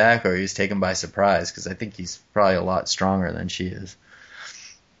fighting back or he's taken by surprise, because I think he's probably a lot stronger than she is.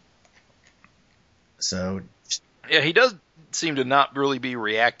 So. Yeah, he does seem to not really be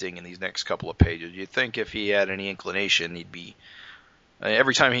reacting in these next couple of pages. You'd think if he had any inclination, he'd be.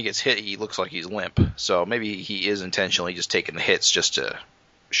 Every time he gets hit, he looks like he's limp. So maybe he is intentionally just taking the hits just to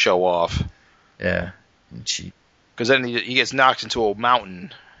show off. Yeah. Because then he gets knocked into a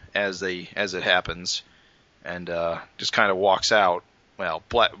mountain as it happens. And just kind of walks out. Well,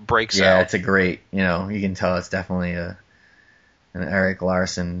 breaks out. Yeah, it's a great, you can tell it's definitely an Eric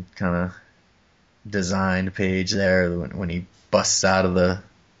Larson kind of designed page there when he busts out of the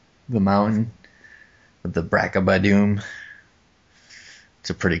mountain with the Braccabadoom. It's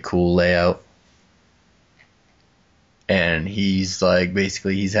a pretty cool layout. And he's like,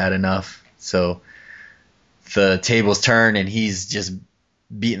 basically he's had enough. So the tables turn and he's just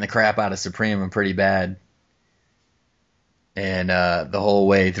beating the crap out of Supreme and pretty bad. And the whole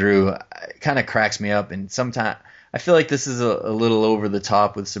way through, it kind of cracks me up. And sometimes I feel like this is a little over the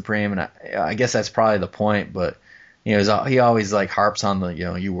top with Supreme, and I guess that's probably the point. But he always like harps on the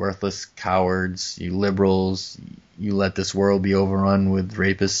you worthless cowards, you liberals, you let this world be overrun with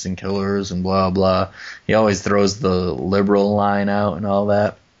rapists and killers and blah blah. He always throws the liberal line out and all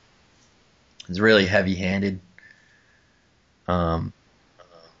that. It's really heavy-handed.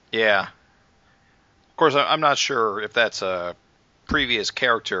 Yeah. Of course, I'm not sure if that's a previous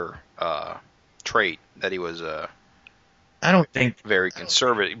character trait that he was I don't think very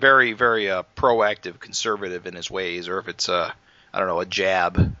conservative, very very proactive, conservative in his ways, or if it's I don't know, a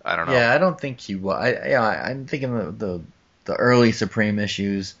jab. I don't know. Yeah, I don't think he was. I'm thinking the early Supreme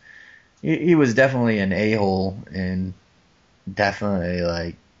issues. He was definitely an a-hole and definitely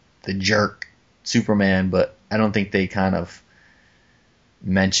like the jerk Superman, but I don't think they kind of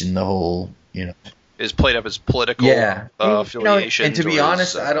mentioned the whole is played up as political affiliations. And to be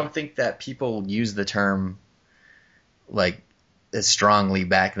honest, I don't think that people use the term like as strongly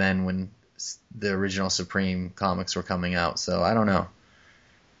back then when the original Supreme comics were coming out. So I don't know.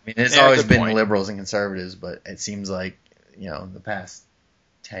 I mean, it's always been liberals and conservatives, but it seems like the past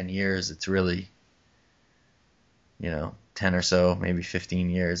 10 years, it's really 10 or so, maybe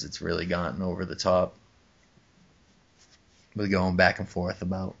 15 years, it's really gotten over the top. We're going back and forth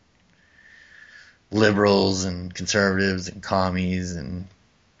about liberals and conservatives and commies and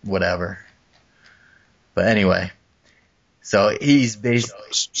whatever. But anyway, so he's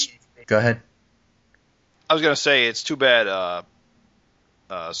basically... Go ahead. I was going to say, it's too bad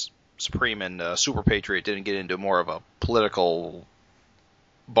Supreme and Super Patriot didn't get into more of a political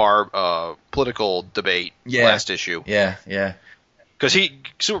debate last issue. Yeah. Because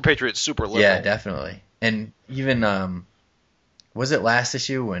Super Patriot's super liberal. Yeah, definitely. And even, was it last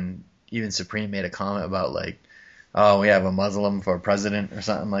issue when even Supreme made a comment about like, oh, we have a Muslim for president or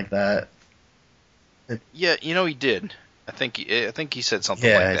something like that? Yeah, he did. I think he said something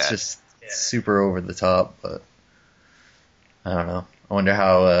like that. Yeah, it's just super over the top, but I don't know. I wonder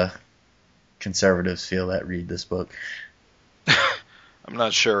how conservatives feel that read this book. I'm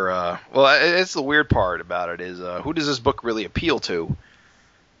not sure. Well, it's the weird part about it is who does this book really appeal to?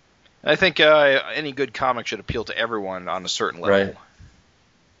 I think any good comic should appeal to everyone on a certain level. Right.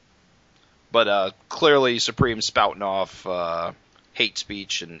 But clearly, Supreme spouting off hate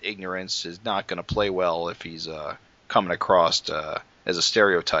speech and ignorance is not going to play well if he's coming across as a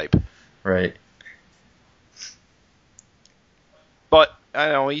stereotype. Right. But I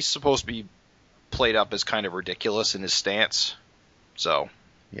know he's supposed to be played up as kind of ridiculous in his stance. So.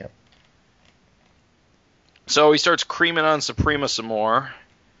 Yep. So he starts creaming on Suprema some more.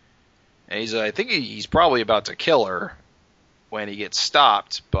 And I think he's probably about to kill her when he gets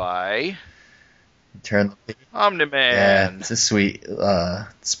stopped by Turn the Omni-Man. Yeah, it's a sweet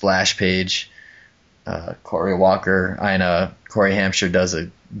splash page. Corey Hampshire does a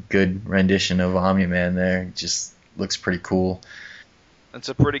good rendition of Omni-Man there. It just looks pretty cool. That's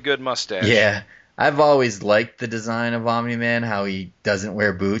a pretty good mustache. Yeah. I've always liked the design of Omni-Man, how he doesn't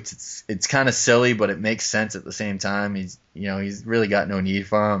wear boots. It's kind of silly, but it makes sense at the same time. He's really got no need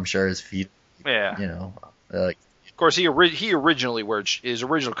for them. I'm sure his feet, Yeah. Like. Of course, he originally his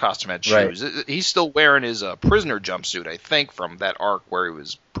original costume had shoes. Right. He's still wearing his prisoner jumpsuit, I think, from that arc where he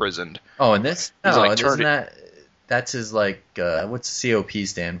was prisoned. Oh, and this? He's No, like that's his, like, what's COP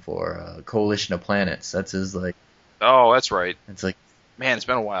stand for? Coalition of Planets. That's his, like... Oh, that's right. It's like... Man, it's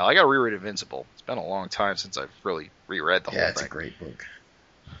been a while. I got to reread Invincible. It's been a long time since I've really reread the whole thing. Yeah, it's a great book.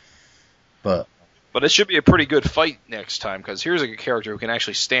 But it should be a pretty good fight next time, because here's a character who can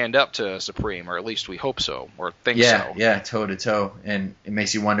actually stand up to Supreme, or at least we hope so, or think so. Yeah, toe to toe. And it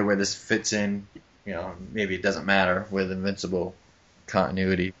makes you wonder where this fits in. Maybe it doesn't matter with Invincible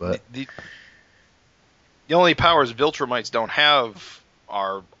continuity, but... The only powers Viltrumites don't have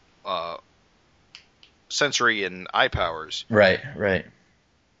are sensory and eye powers. Right.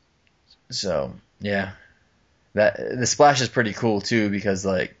 So, yeah. The splash is pretty cool, too, because,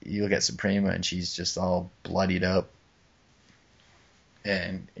 like, you look at Suprema and she's just all bloodied up.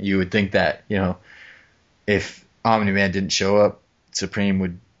 And you would think that, if Omni-Man didn't show up, Supreme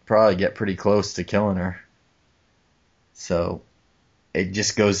would probably get pretty close to killing her. So, it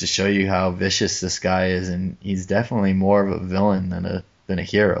just goes to show you how vicious this guy is, and he's definitely more of a villain than a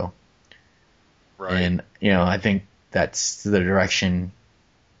hero. Right. And, I think that's the direction,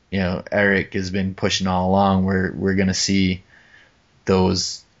 Eric has been pushing all along. We're going to see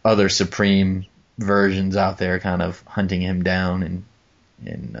those other Supreme versions out there kind of hunting him down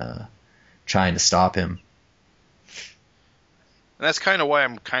and trying to stop him. And that's kind of why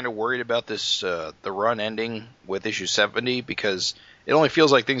I'm kind of worried about this, the run ending with issue 70, because it only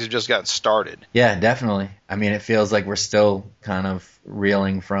feels like things have just gotten started. Yeah, definitely. I mean, it feels like we're still kind of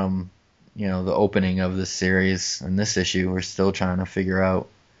reeling from, the opening of this series and this issue. We're still trying to figure out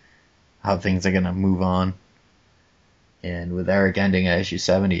how things are going to move on. And with Eric ending at issue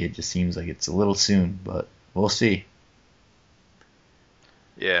 70, it just seems like it's a little soon, but we'll see.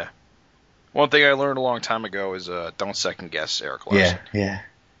 Yeah. One thing I learned a long time ago is don't second guess Eric Larson. Yeah.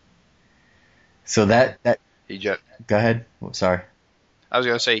 So that Go ahead. Oh, sorry. I was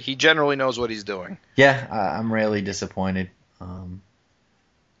going to say, he generally knows what he's doing. Yeah, I'm really disappointed.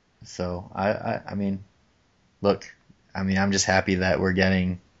 So, I mean, look, I'm just happy that we're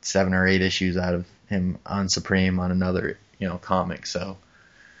getting 7 or 8 issues out of him on Supreme on another, comic. So,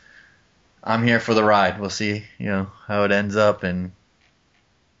 I'm here for the ride. We'll see, how it ends up and,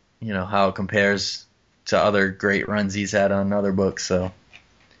 how it compares to other great runs he's had on other books. So,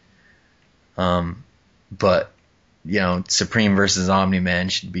 but, Supreme versus Omni-Man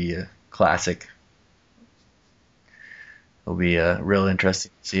should be a classic. It'll be real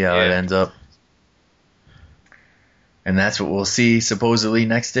interesting to see how it ends up. And that's what we'll see supposedly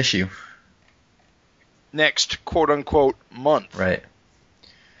next issue. Next quote-unquote month. Right.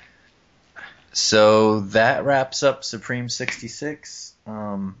 So that wraps up Supreme 66.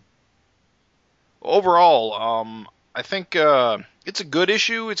 Overall, I think it's a good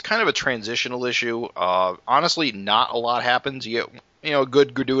issue. It's kind of a transitional issue. Honestly, not a lot happens. You get, a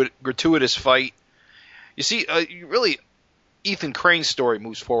good gratuitous fight. You see, really, Ethan Crane's story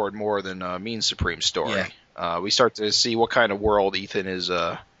moves forward more than Mean Supreme's story. Yeah. We start to see what kind of world Ethan has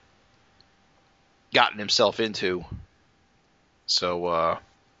gotten himself into. So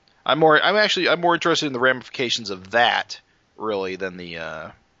I'm more interested in the ramifications of that really than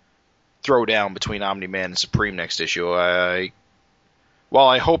the throwdown between Omni-Man and Supreme next issue. While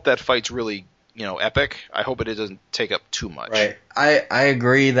I hope that fight's really epic, I hope it doesn't take up too much. Right. I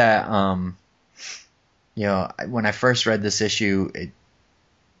agree that when I first read this issue, it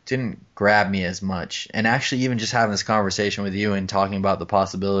didn't grab me as much. And actually, even just having this conversation with you and talking about the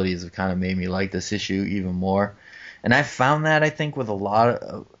possibilities have kind of made me like this issue even more. And I found that, I think, with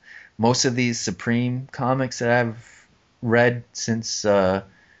most of these Supreme comics that I've read since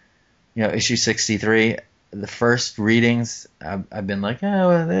issue 63, the first readings, I've been like,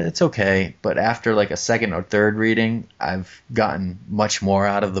 it's okay. But after like a second or third reading, I've gotten much more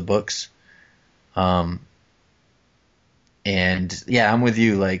out of the books. And yeah, I'm with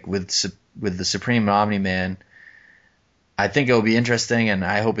you. Like with the Supreme Omni-Man, I think it'll be interesting, and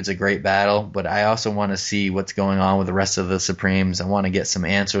I hope it's a great battle. But I also want to see what's going on with the rest of the Supremes. I want to get some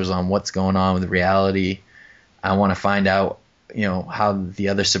answers on what's going on with reality. I want to find out, how the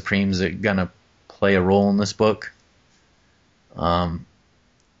other Supremes are gonna play a role in this book.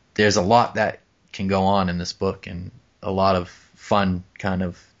 There's a lot that can go on in this book, and a lot of fun kind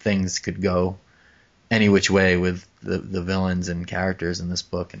of things could go any which way with the villains and characters in this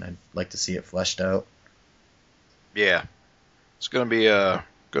book, and I'd like to see it fleshed out. Yeah, it's gonna be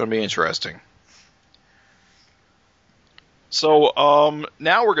interesting. So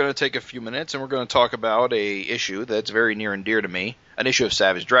now we're going to take a few minutes and we're going to talk about a issue that's very near and dear to me, an issue of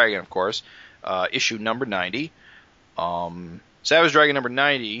Savage Dragon, of course, issue number 90. Savage Dragon number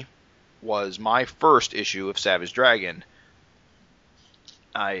 90 was my first issue of Savage Dragon.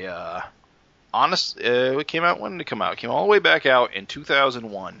 It came out, when did it come out? It came all the way back out in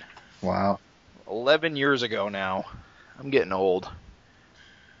 2001. Wow. 11 years ago now. I'm getting old.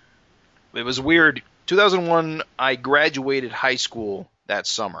 It was weird. 2001, I graduated high school that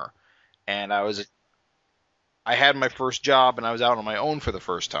summer, and I had my first job, and I was out on my own for the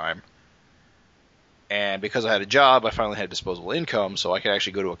first time. And because I had a job, I finally had disposable income, so I could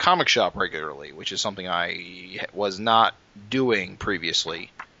actually go to a comic shop regularly, which is something I was not doing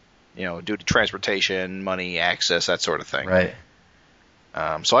previously, due to transportation, money, access, that sort of thing. Right.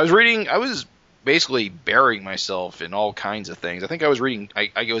 So I was basically burying myself in all kinds of things. I think I was reading,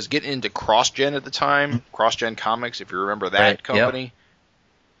 I was getting into CrossGen at the time, CrossGen Comics, if you remember that company. Yep.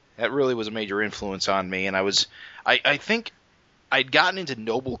 That really was a major influence on me, and I think I'd gotten into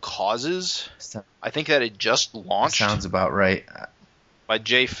Noble Causes. I think that had just launched. That sounds about right. By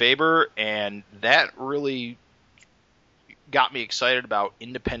Jay Faber, and that really got me excited about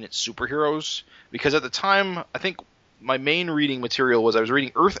independent superheroes, because at the time, I think my main reading material was I was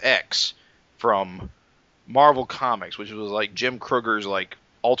reading Earth X from Marvel Comics, which was like Jim Kruger's like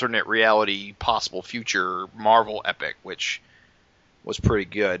alternate reality, possible future Marvel epic, which was pretty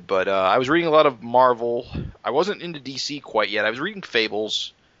good. But I was reading a lot of Marvel. I wasn't into DC quite yet. I was reading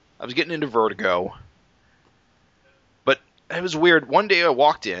Fables. I was getting into Vertigo. But it was weird. One day I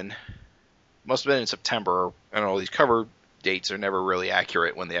walked in. Must have been in September. I don't know, these cover dates are never really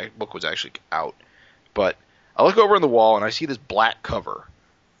accurate when the book was actually out. But I look over on the wall and I see this black cover.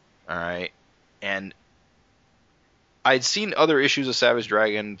 All right. And I'd seen other issues of Savage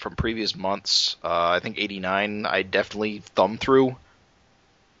Dragon from previous months. I think 89 I definitely thumbed through.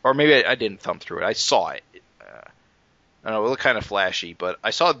 Or maybe I didn't thumb through it. I saw it. I don't know, it looked kind of flashy, but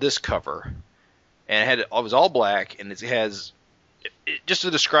I saw this cover. And it was all black, and it has... just to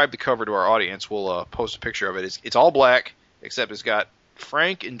describe the cover to our audience, we'll post a picture of it. It's all black, except it's got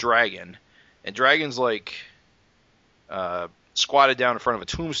Frank and Dragon. And Dragon's like... squatted down in front of a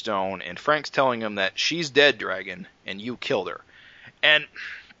tombstone, and Frank's telling him that she's dead, Dragon, and you killed her. And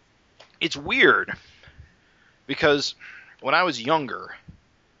it's weird, because when I was younger,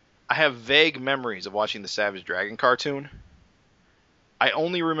 I have vague memories of watching the Savage Dragon cartoon. I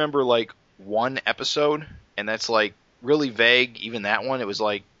only remember like one episode, and that's like really vague, even that one. It was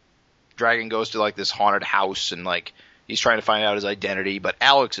like Dragon goes to like this haunted house, and like he's trying to find out his identity, but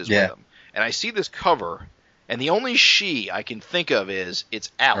Alex is with him. And I see this cover, and the only she I can think of is, it's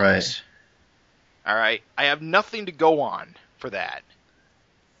Alex. Right. All right? I have nothing to go on for that.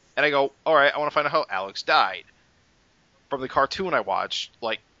 And I go, all right, I want to find out how Alex died. From the cartoon I watched,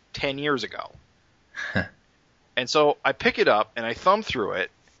 like, 10 years ago. And so I pick it up, and I thumb through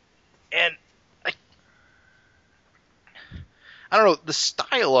it, and I don't know, the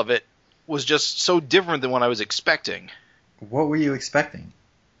style of it was just so different than what I was expecting. What were you expecting?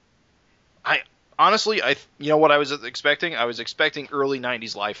 Honestly, you know what I was expecting? I was expecting early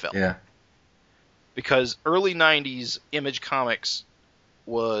 90s Liefeld. Yeah. Because early 90s Image Comics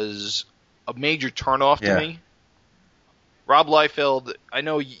was a major turnoff to me. Rob Liefeld, I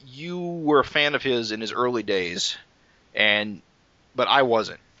know you were a fan of his in his early days, but I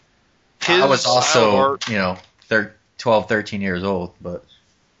wasn't. I was also, 12, 13 years old, but...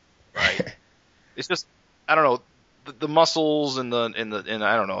 Right. It's just, I don't know, the muscles and I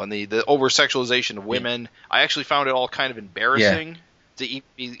don't know, and the over sexualization of women. I actually found it all kind of embarrassing to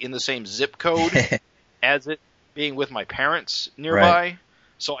be in the same zip code as it being with my parents nearby. Right.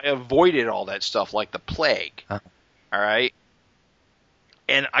 So I avoided all that stuff like the plague. All right.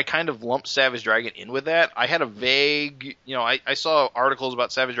 And I kind of lumped Savage Dragon in with that. I had a vague, I saw articles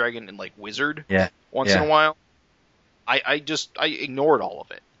about Savage Dragon in like Wizard once in a while. I ignored all of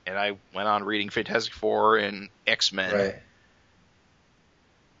it. And I went on reading Fantastic Four and X-Men. Right.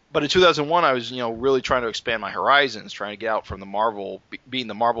 But in 2001, I was, really trying to expand my horizons, trying to get out from the Marvel, being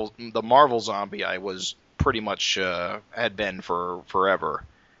the Marvel zombie I was pretty much had been for forever.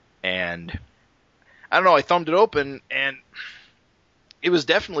 And I don't know, I thumbed it open, and it was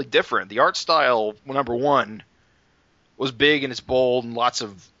definitely different. The art style, number one, was big and it's bold and lots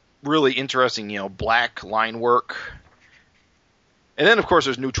of really interesting, black line work. And then, of course,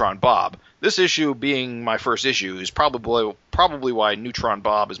 there's Neutron Bob. This issue, being my first issue, is probably why Neutron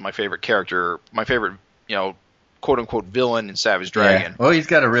Bob is my favorite character, my favorite, quote-unquote villain in Savage Dragon. Yeah. Well, he's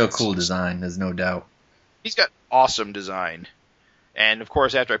got a real cool design, there's no doubt. He's got awesome design. And, of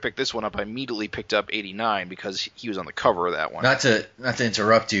course, after I picked this one up, I immediately picked up 89 because he was on the cover of that one. Not to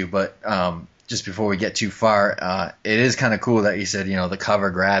interrupt you, but just before we get too far, it is kind of cool that you said, the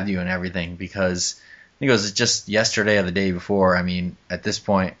cover grabbed you and everything, because I think it was just yesterday or the day before. I mean, at this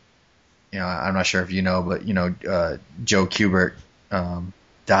point, I'm not sure if you know, but, Joe Kubert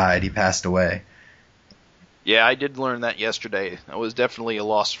died. He passed away. Yeah, I did learn that yesterday. That was definitely a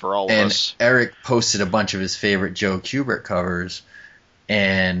loss for all of us. And Eric posted a bunch of his favorite Joe Kubert covers,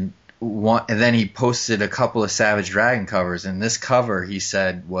 and then he posted a couple of Savage Dragon covers, and this cover, he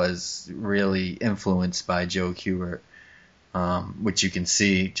said, was really influenced by Joe Kubert, which you can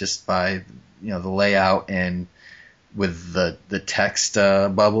see just by the layout and with the text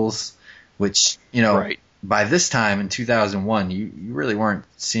bubbles, which right. By this time in 2001, you really weren't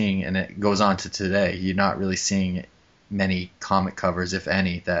seeing, and it goes on to today, you're not really seeing many comic covers, if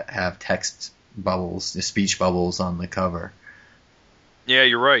any, that have text bubbles, the speech bubbles on the cover. Yeah,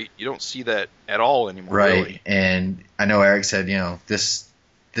 you're right. You don't see that at all anymore. Right, really. And I know Eric said,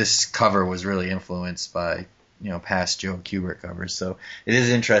 this cover was really influenced by, past Joe Kubert covers. So it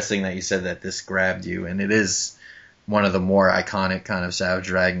is interesting that you said that this grabbed you, and it is one of the more iconic kind of Savage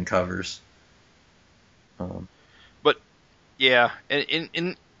Dragon covers. But yeah,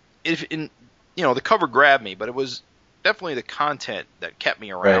 the cover grabbed me, but it was definitely the content that kept me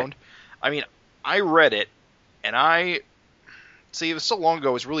around. Right. I mean, I read it, and it was so long ago.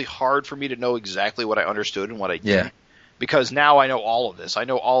 It was really hard for me to know exactly what I understood and what I didn't. Yeah. Because now I know all of this. I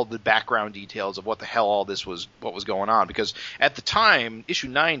know all of the background details of what the hell all this was, what was going on. Because at the time, issue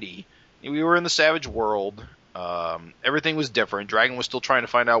 90, we were in the Savage world. Everything was different. Dragon was still trying to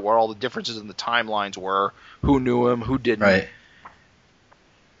find out what all the differences in the timelines were, who knew him, who didn't. Right.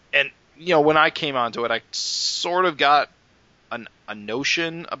 And, when I came onto it, I sort of got a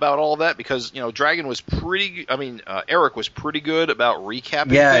notion about all that because, Dragon was Eric was pretty good about recapping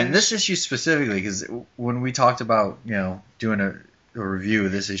things. Yeah, and this issue specifically, because when we talked about, doing a review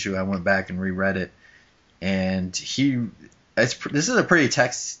of this issue, I went back and reread it, and this is a pretty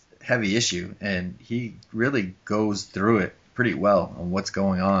text-heavy issue, and he really goes through it pretty well on what's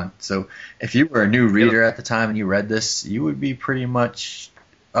going on. So if you were a new reader at the time and you read this, you would be pretty much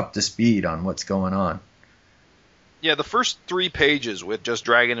up to speed on what's going on. Yeah, the first 3 pages with just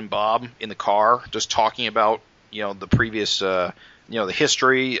Dragon and Bob in the car, just talking about, the previous, the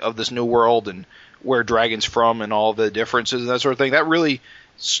history of this new world and where Dragon's from and all the differences and that sort of thing, that really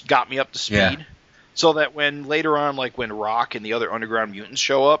got me up to speed. Yeah. So that when later on, like when Rock and the other underground mutants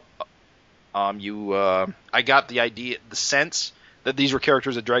show up, I got the sense that these were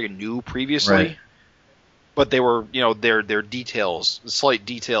characters that Dragon knew previously. Right. But they were, their details, the slight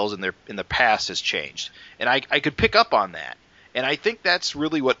details in the past has changed, and I could pick up on that, and I think that's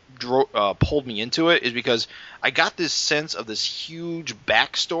really what pulled me into it, is because I got this sense of this huge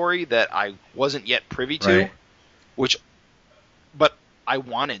backstory that I wasn't yet privy to, right. But I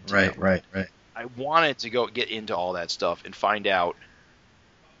wanted to. Right. I wanted to go get into all that stuff and find out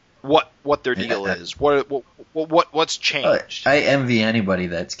what their deal is, what's changed. I envy anybody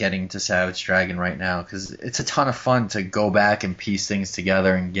that's getting to Savage Dragon right now, because it's a ton of fun to go back and piece things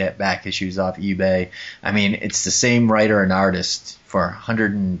together and get back issues off eBay. I mean, it's the same writer and artist for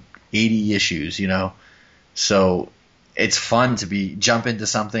 180 issues, so it's fun to jump into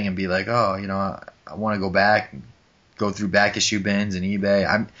something and be like, oh, I want to go back and go through back issue bins and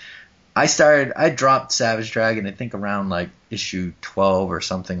eBay. I dropped Savage Dragon, I think around like issue 12 or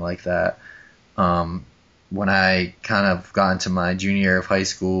something like that, when I kind of got into my junior year of high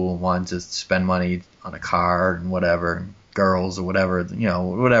school and wanted to spend money on a car and whatever, and girls or whatever,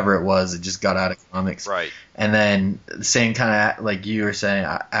 whatever it was, it just got out of comics. Right. And then the same kind of, like you were saying,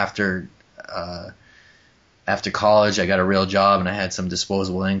 after college, I got a real job and I had some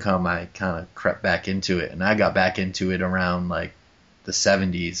disposable income, I kind of crept back into it. And I got back into it around like the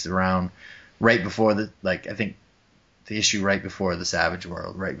 70s, around right before I think the issue right before the Savage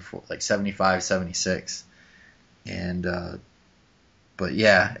World, right before, like 75, 76. And but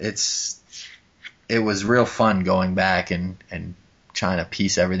yeah, it was real fun going back and trying to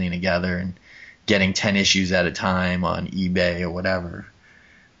piece everything together and getting 10 issues at a time on eBay or whatever.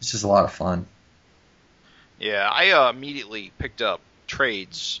 It's just a lot of fun. Yeah, I immediately picked up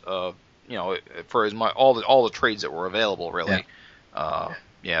trades, for all the trades that were available, really.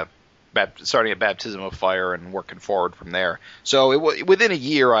 Starting at Baptism of Fire and working forward from there. So within a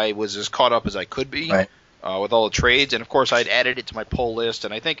year, I was as caught up as I could be with all the trades, and of course, I'd added it to my pull list.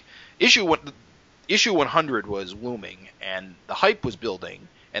 And I think issue 100 was looming, and the hype was building.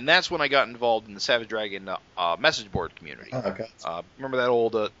 And that's when I got involved in the Savage Dragon message board community. Oh, okay. Remember that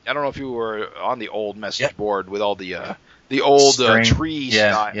old? I don't know if you were on the old message board with all the old tree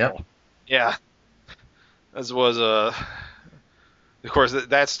style. Yep. Yeah. This was of course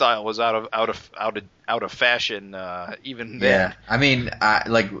that style was out of fashion even then. Yeah, I mean,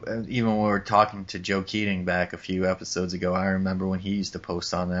 even when we were talking to Joe Keating back a few episodes ago, I remember when he used to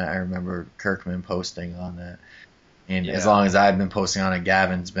post on that. I remember Kirkman posting on that. And as long as I've been posting on it,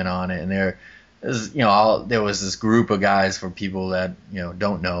 Gavin's been on it. And there was this group of guys, for people that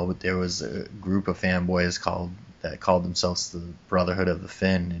don't know, but there was a group of fanboys that called themselves the Brotherhood of the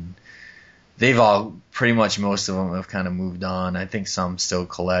Fin, and they've all pretty much, most of them have kind of moved on. I think some still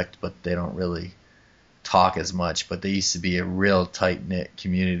collect, but they don't really talk as much. But they used to be a real tight knit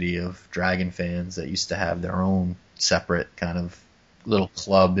community of Dragon fans that used to have their own separate kind of little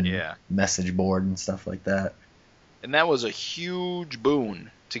club and message board and stuff like that. And that was a huge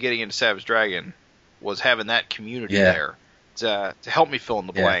boon to getting into Savage Dragon, was having that community there to help me fill in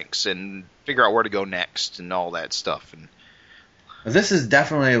the blanks and figure out where to go next and all that stuff. And this is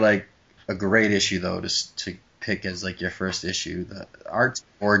definitely like a great issue, though, to pick as like your first issue. The art's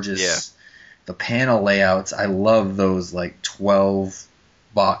gorgeous. Yeah. The panel layouts, I love those like 12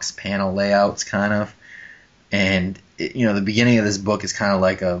 box panel layouts kind of. And the beginning of this book is kind of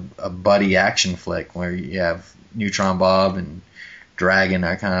like a buddy action flick where you have Neutron Bob and Dragon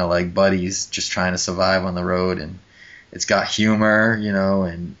are kind of like buddies just trying to survive on the road, and it's got humor,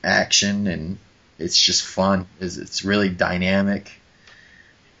 and action, and it's just fun. It's really dynamic.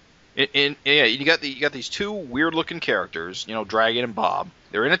 You got these two weird looking characters, Dragon and Bob.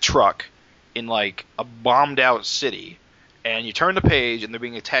 They're in a truck in like a bombed out city, and you turn the page and they're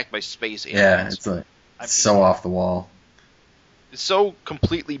being attacked by space aliens. Yeah, it's so off the wall. It's so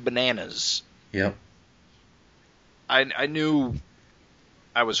completely bananas. Yep. I knew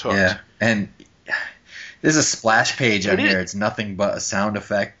I was hooked. Yeah, and there's a splash page on here. It's nothing but a sound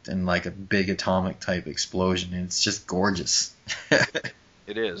effect and like a big atomic type explosion, and it's just gorgeous.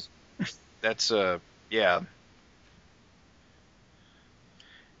 It is. That's yeah.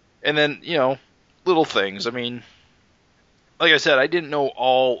 And then little things. I mean, like I said, I didn't know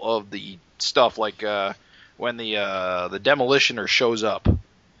all of the stuff. Like when the Demolitioner shows up.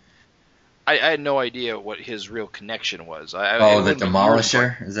 I had no idea what his real connection was. The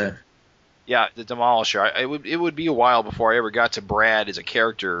Demolisher? Is it? Yeah, the Demolisher. It would be a while before I ever got to Brad as a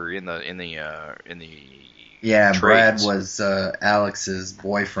character in the Yeah, trades. Brad was Alex's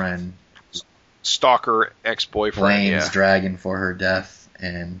boyfriend. Stalker ex-boyfriend. Blames Dragon for her death,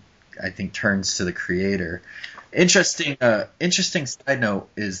 and I think turns to the creator. Interesting side note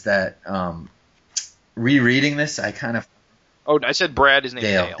is that rereading this, I kind of... Oh, I said Brad. His name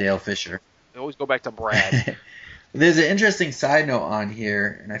is Dale Fisher. I always go back to Brad. There's an interesting side note on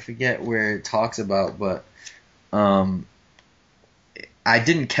here, and I forget where it talks about, but I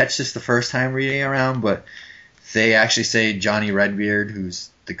didn't catch this the first time reading around, but they actually say Johnny Redbeard, who's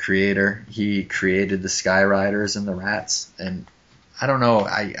the creator, he created the Skyriders and the Rats, and I don't know,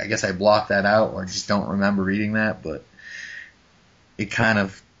 I guess I blocked that out or just don't remember reading that, but it kind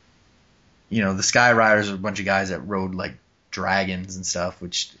of, the Skyriders are a bunch of guys that rode like dragons and stuff,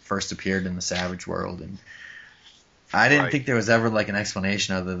 which first appeared in the Savage world, and I didn't think there was ever like an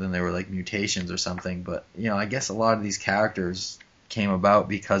explanation other than they were like mutations or something, but I guess a lot of these characters came about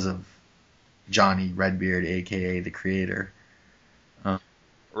because of Johnny Redbeard, aka the creator,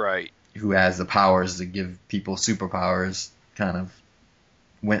 right, who has the powers to give people superpowers, kind of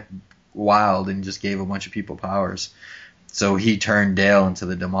went wild and just gave a bunch of people powers. So he turned Dale into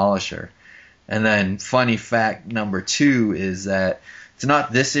the Demolisher. And then funny fact number 2 is that it's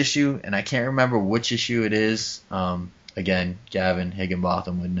not this issue, and I can't remember which issue it is. Again, Gavin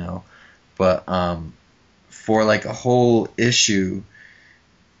Higginbotham would know. But for like a whole issue,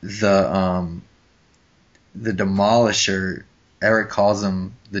 the Demolisher, Eric calls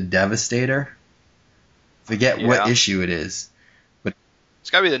him the Devastator. Forget what issue it is. But it's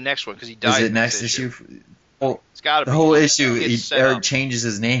got to be the next one because he died. Is it next issue? Well, it's gotta the be. Whole issue, Eric changes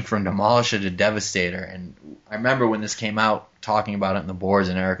his name from Demolisher to Devastator, and I remember when this came out, talking about it in the boards,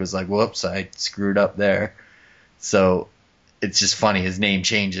 and Eric was like, "Whoops, I screwed up there." So it's just funny. His name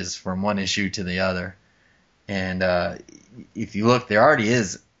changes from one issue to the other. And if you look, there already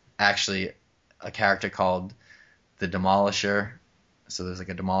is actually a character called the Demolisher. So there's like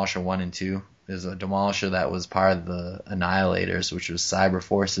a Demolisher 1 and 2. There's a Demolisher that was part of the Annihilators, which was Cyber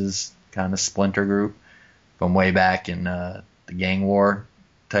Force's kind of splinter group from way back in the gang war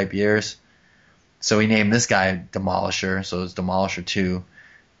type years. So he named this guy Demolisher, so it was Demolisher 2.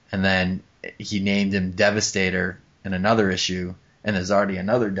 And then he named him Devastator in another issue, and there's already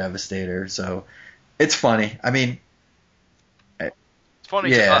another Devastator. So it's funny. I mean, it's funny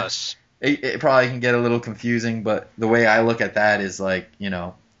to us. It probably can get a little confusing, but the way I look at that is like,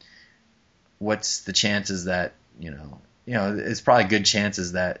 what's the chances that, it's probably good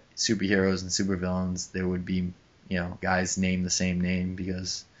chances that superheroes and supervillains, there would be, guys named the same name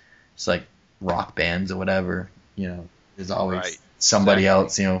because it's like rock bands or whatever, there's always somebody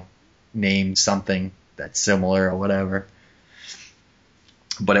else, named something that's similar or whatever.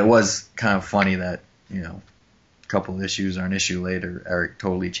 But it was kind of funny that, a couple of issues or an issue later, Eric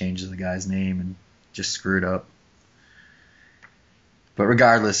totally changes the guy's name and just screwed up. But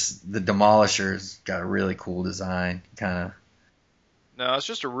regardless, the Demolisher's got a really cool design, kind of. No, it's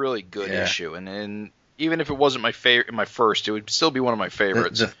just a really good issue, and even if it wasn't my favorite, my first, it would still be one of my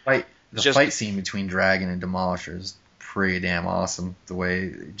favorites. The fight scene between Dragon and Demolisher is pretty damn awesome. The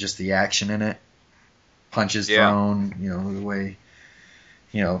way, just the action in it, punches thrown, the way,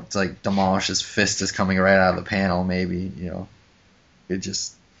 it's like Demolisher's fist is coming right out of the panel. Maybe, it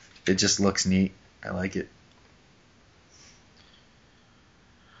just looks neat. I like it.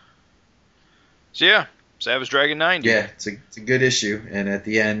 So yeah, Savage Dragon 90. Yeah, it's a good issue, and at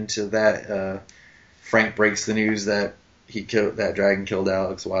the end of that, Frank breaks the news that that Dragon killed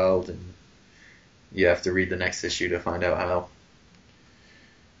Alex Wilde, and you have to read the next issue to find out how.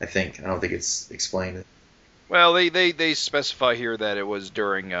 I don't think it's explained. Well, they specify here that it was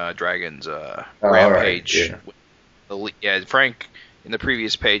during Dragon's rampage. Right. Yeah, Frank in the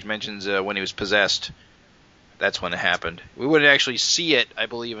previous page mentions when he was possessed. That's when it happened. We wouldn't actually see it, I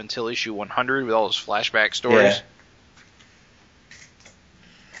believe, until issue 100 with all those flashback stories.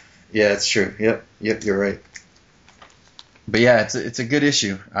 Yeah, it's true. Yep, you're right. But yeah, it's a good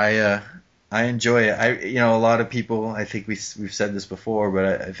issue. I enjoy it. A lot of people, I think we've said this before,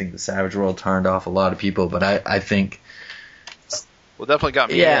 but I think the Savage World turned off a lot of people. But I think, well, definitely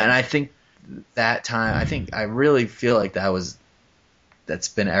got me. Yeah, and I think that time, I really feel like that's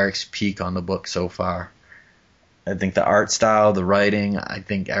been Eric's peak on the book so far. I think the art style, the writing, I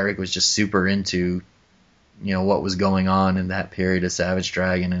think Eric was just super into, what was going on in that period of Savage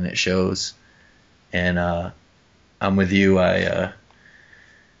Dragon, and it shows. And I'm with you. I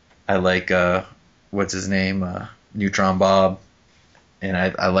like what's his name, Neutron Bob, and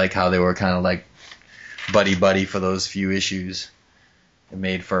I like how they were kind of like buddy for those few issues. It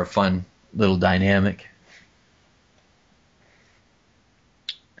made for a fun little dynamic.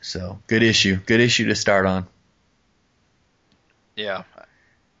 So good issue to start on. Yeah,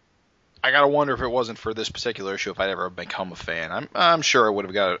 I gotta wonder if it wasn't for this particular issue, if I'd ever become a fan. I'm sure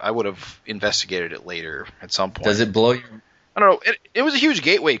I would have investigated it later at some point. Does it blow you? I don't know. It was a huge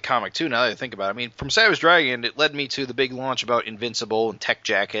gateway comic too. Now that I think about it, I mean, from Savage Dragon, it led me to the big launch about Invincible and Tech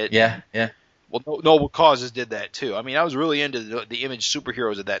Jacket. Yeah. Well, Noble Causes did that too. I mean, I was really into the Image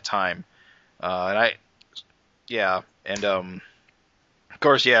superheroes at that time, and of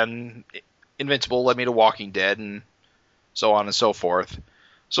course, and Invincible led me to Walking Dead and so on and so forth.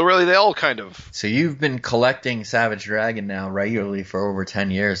 So really, they all kind of... So you've been collecting Savage Dragon now regularly for over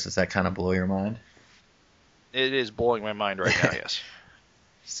 10 years. Does that kind of blow your mind? It is blowing my mind right now, yes.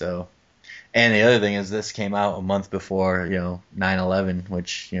 So, and the other thing is this came out a month before, 9/11,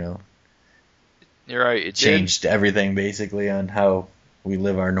 which, You're right. It changed everything basically on how we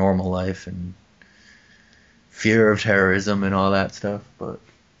live our normal life and fear of terrorism and all that stuff.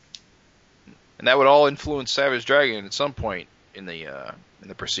 And that would all influence Savage Dragon at some point in the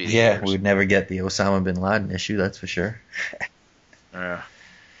preceding years. Yeah, we'd never get the Osama bin Laden issue, that's for sure. Yeah.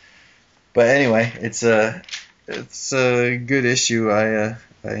 But anyway, it's a good issue. I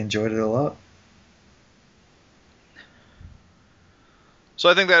enjoyed it a lot. So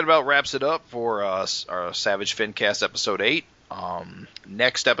I think that about wraps it up for our Savage Fincast episode 8.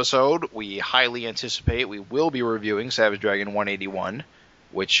 Next episode, we highly anticipate we will be reviewing Savage Dragon 181,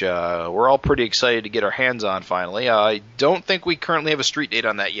 which we're all pretty excited to get our hands on finally. I don't think we currently have a street date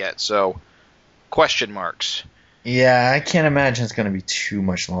on that yet, so question marks. Yeah, I can't imagine it's going to be too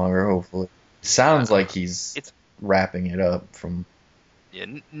much longer, hopefully. It sounds like he's wrapping it up from... Yeah,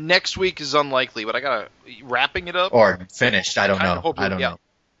 next week is unlikely, but I got to... Wrapping it up? Or finished, I don't know.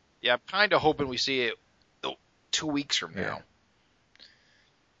 Yeah, I'm kind of hoping we see it 2 weeks from now.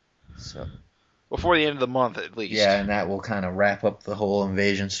 So before the end of the month, at least. yeah, and that will kind of wrap up the whole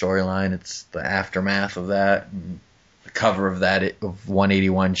Invasion storyline. It's the aftermath of that. And the cover of that of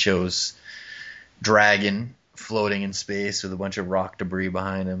 181 shows Dragon floating in space with a bunch of rock debris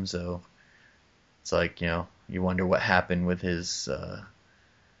behind him. So it's like, you wonder what happened with his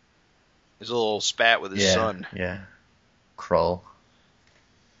little spat with his son. Yeah, Krull.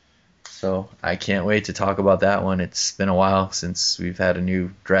 So I can't wait to talk about that one. It's been a while since we've had a new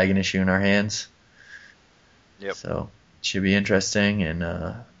Dragon issue in our hands. Yep. So it should be interesting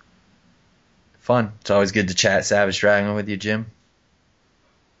and fun. It's always good to chat Savage Dragon with you, Jim.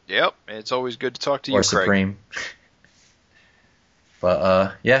 Yep, it's always good to talk to you, or Craig. Supreme.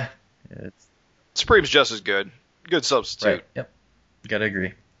 But yeah, Supreme's just as good. Good substitute. Right. Yep. Gotta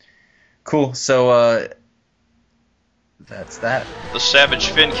agree. Cool. So that's that. The Savage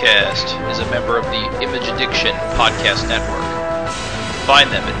Fincast is a member of the Image Addiction Podcast Network.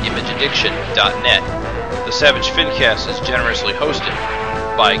 Find them at imageaddiction.net. The Savage Fincast is generously hosted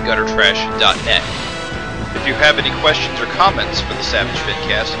by guttertrash.net. If you have any questions or comments for the Savage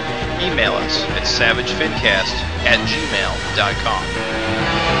Fincast, email us at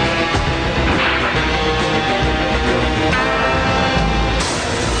savagefincast@gmail.com.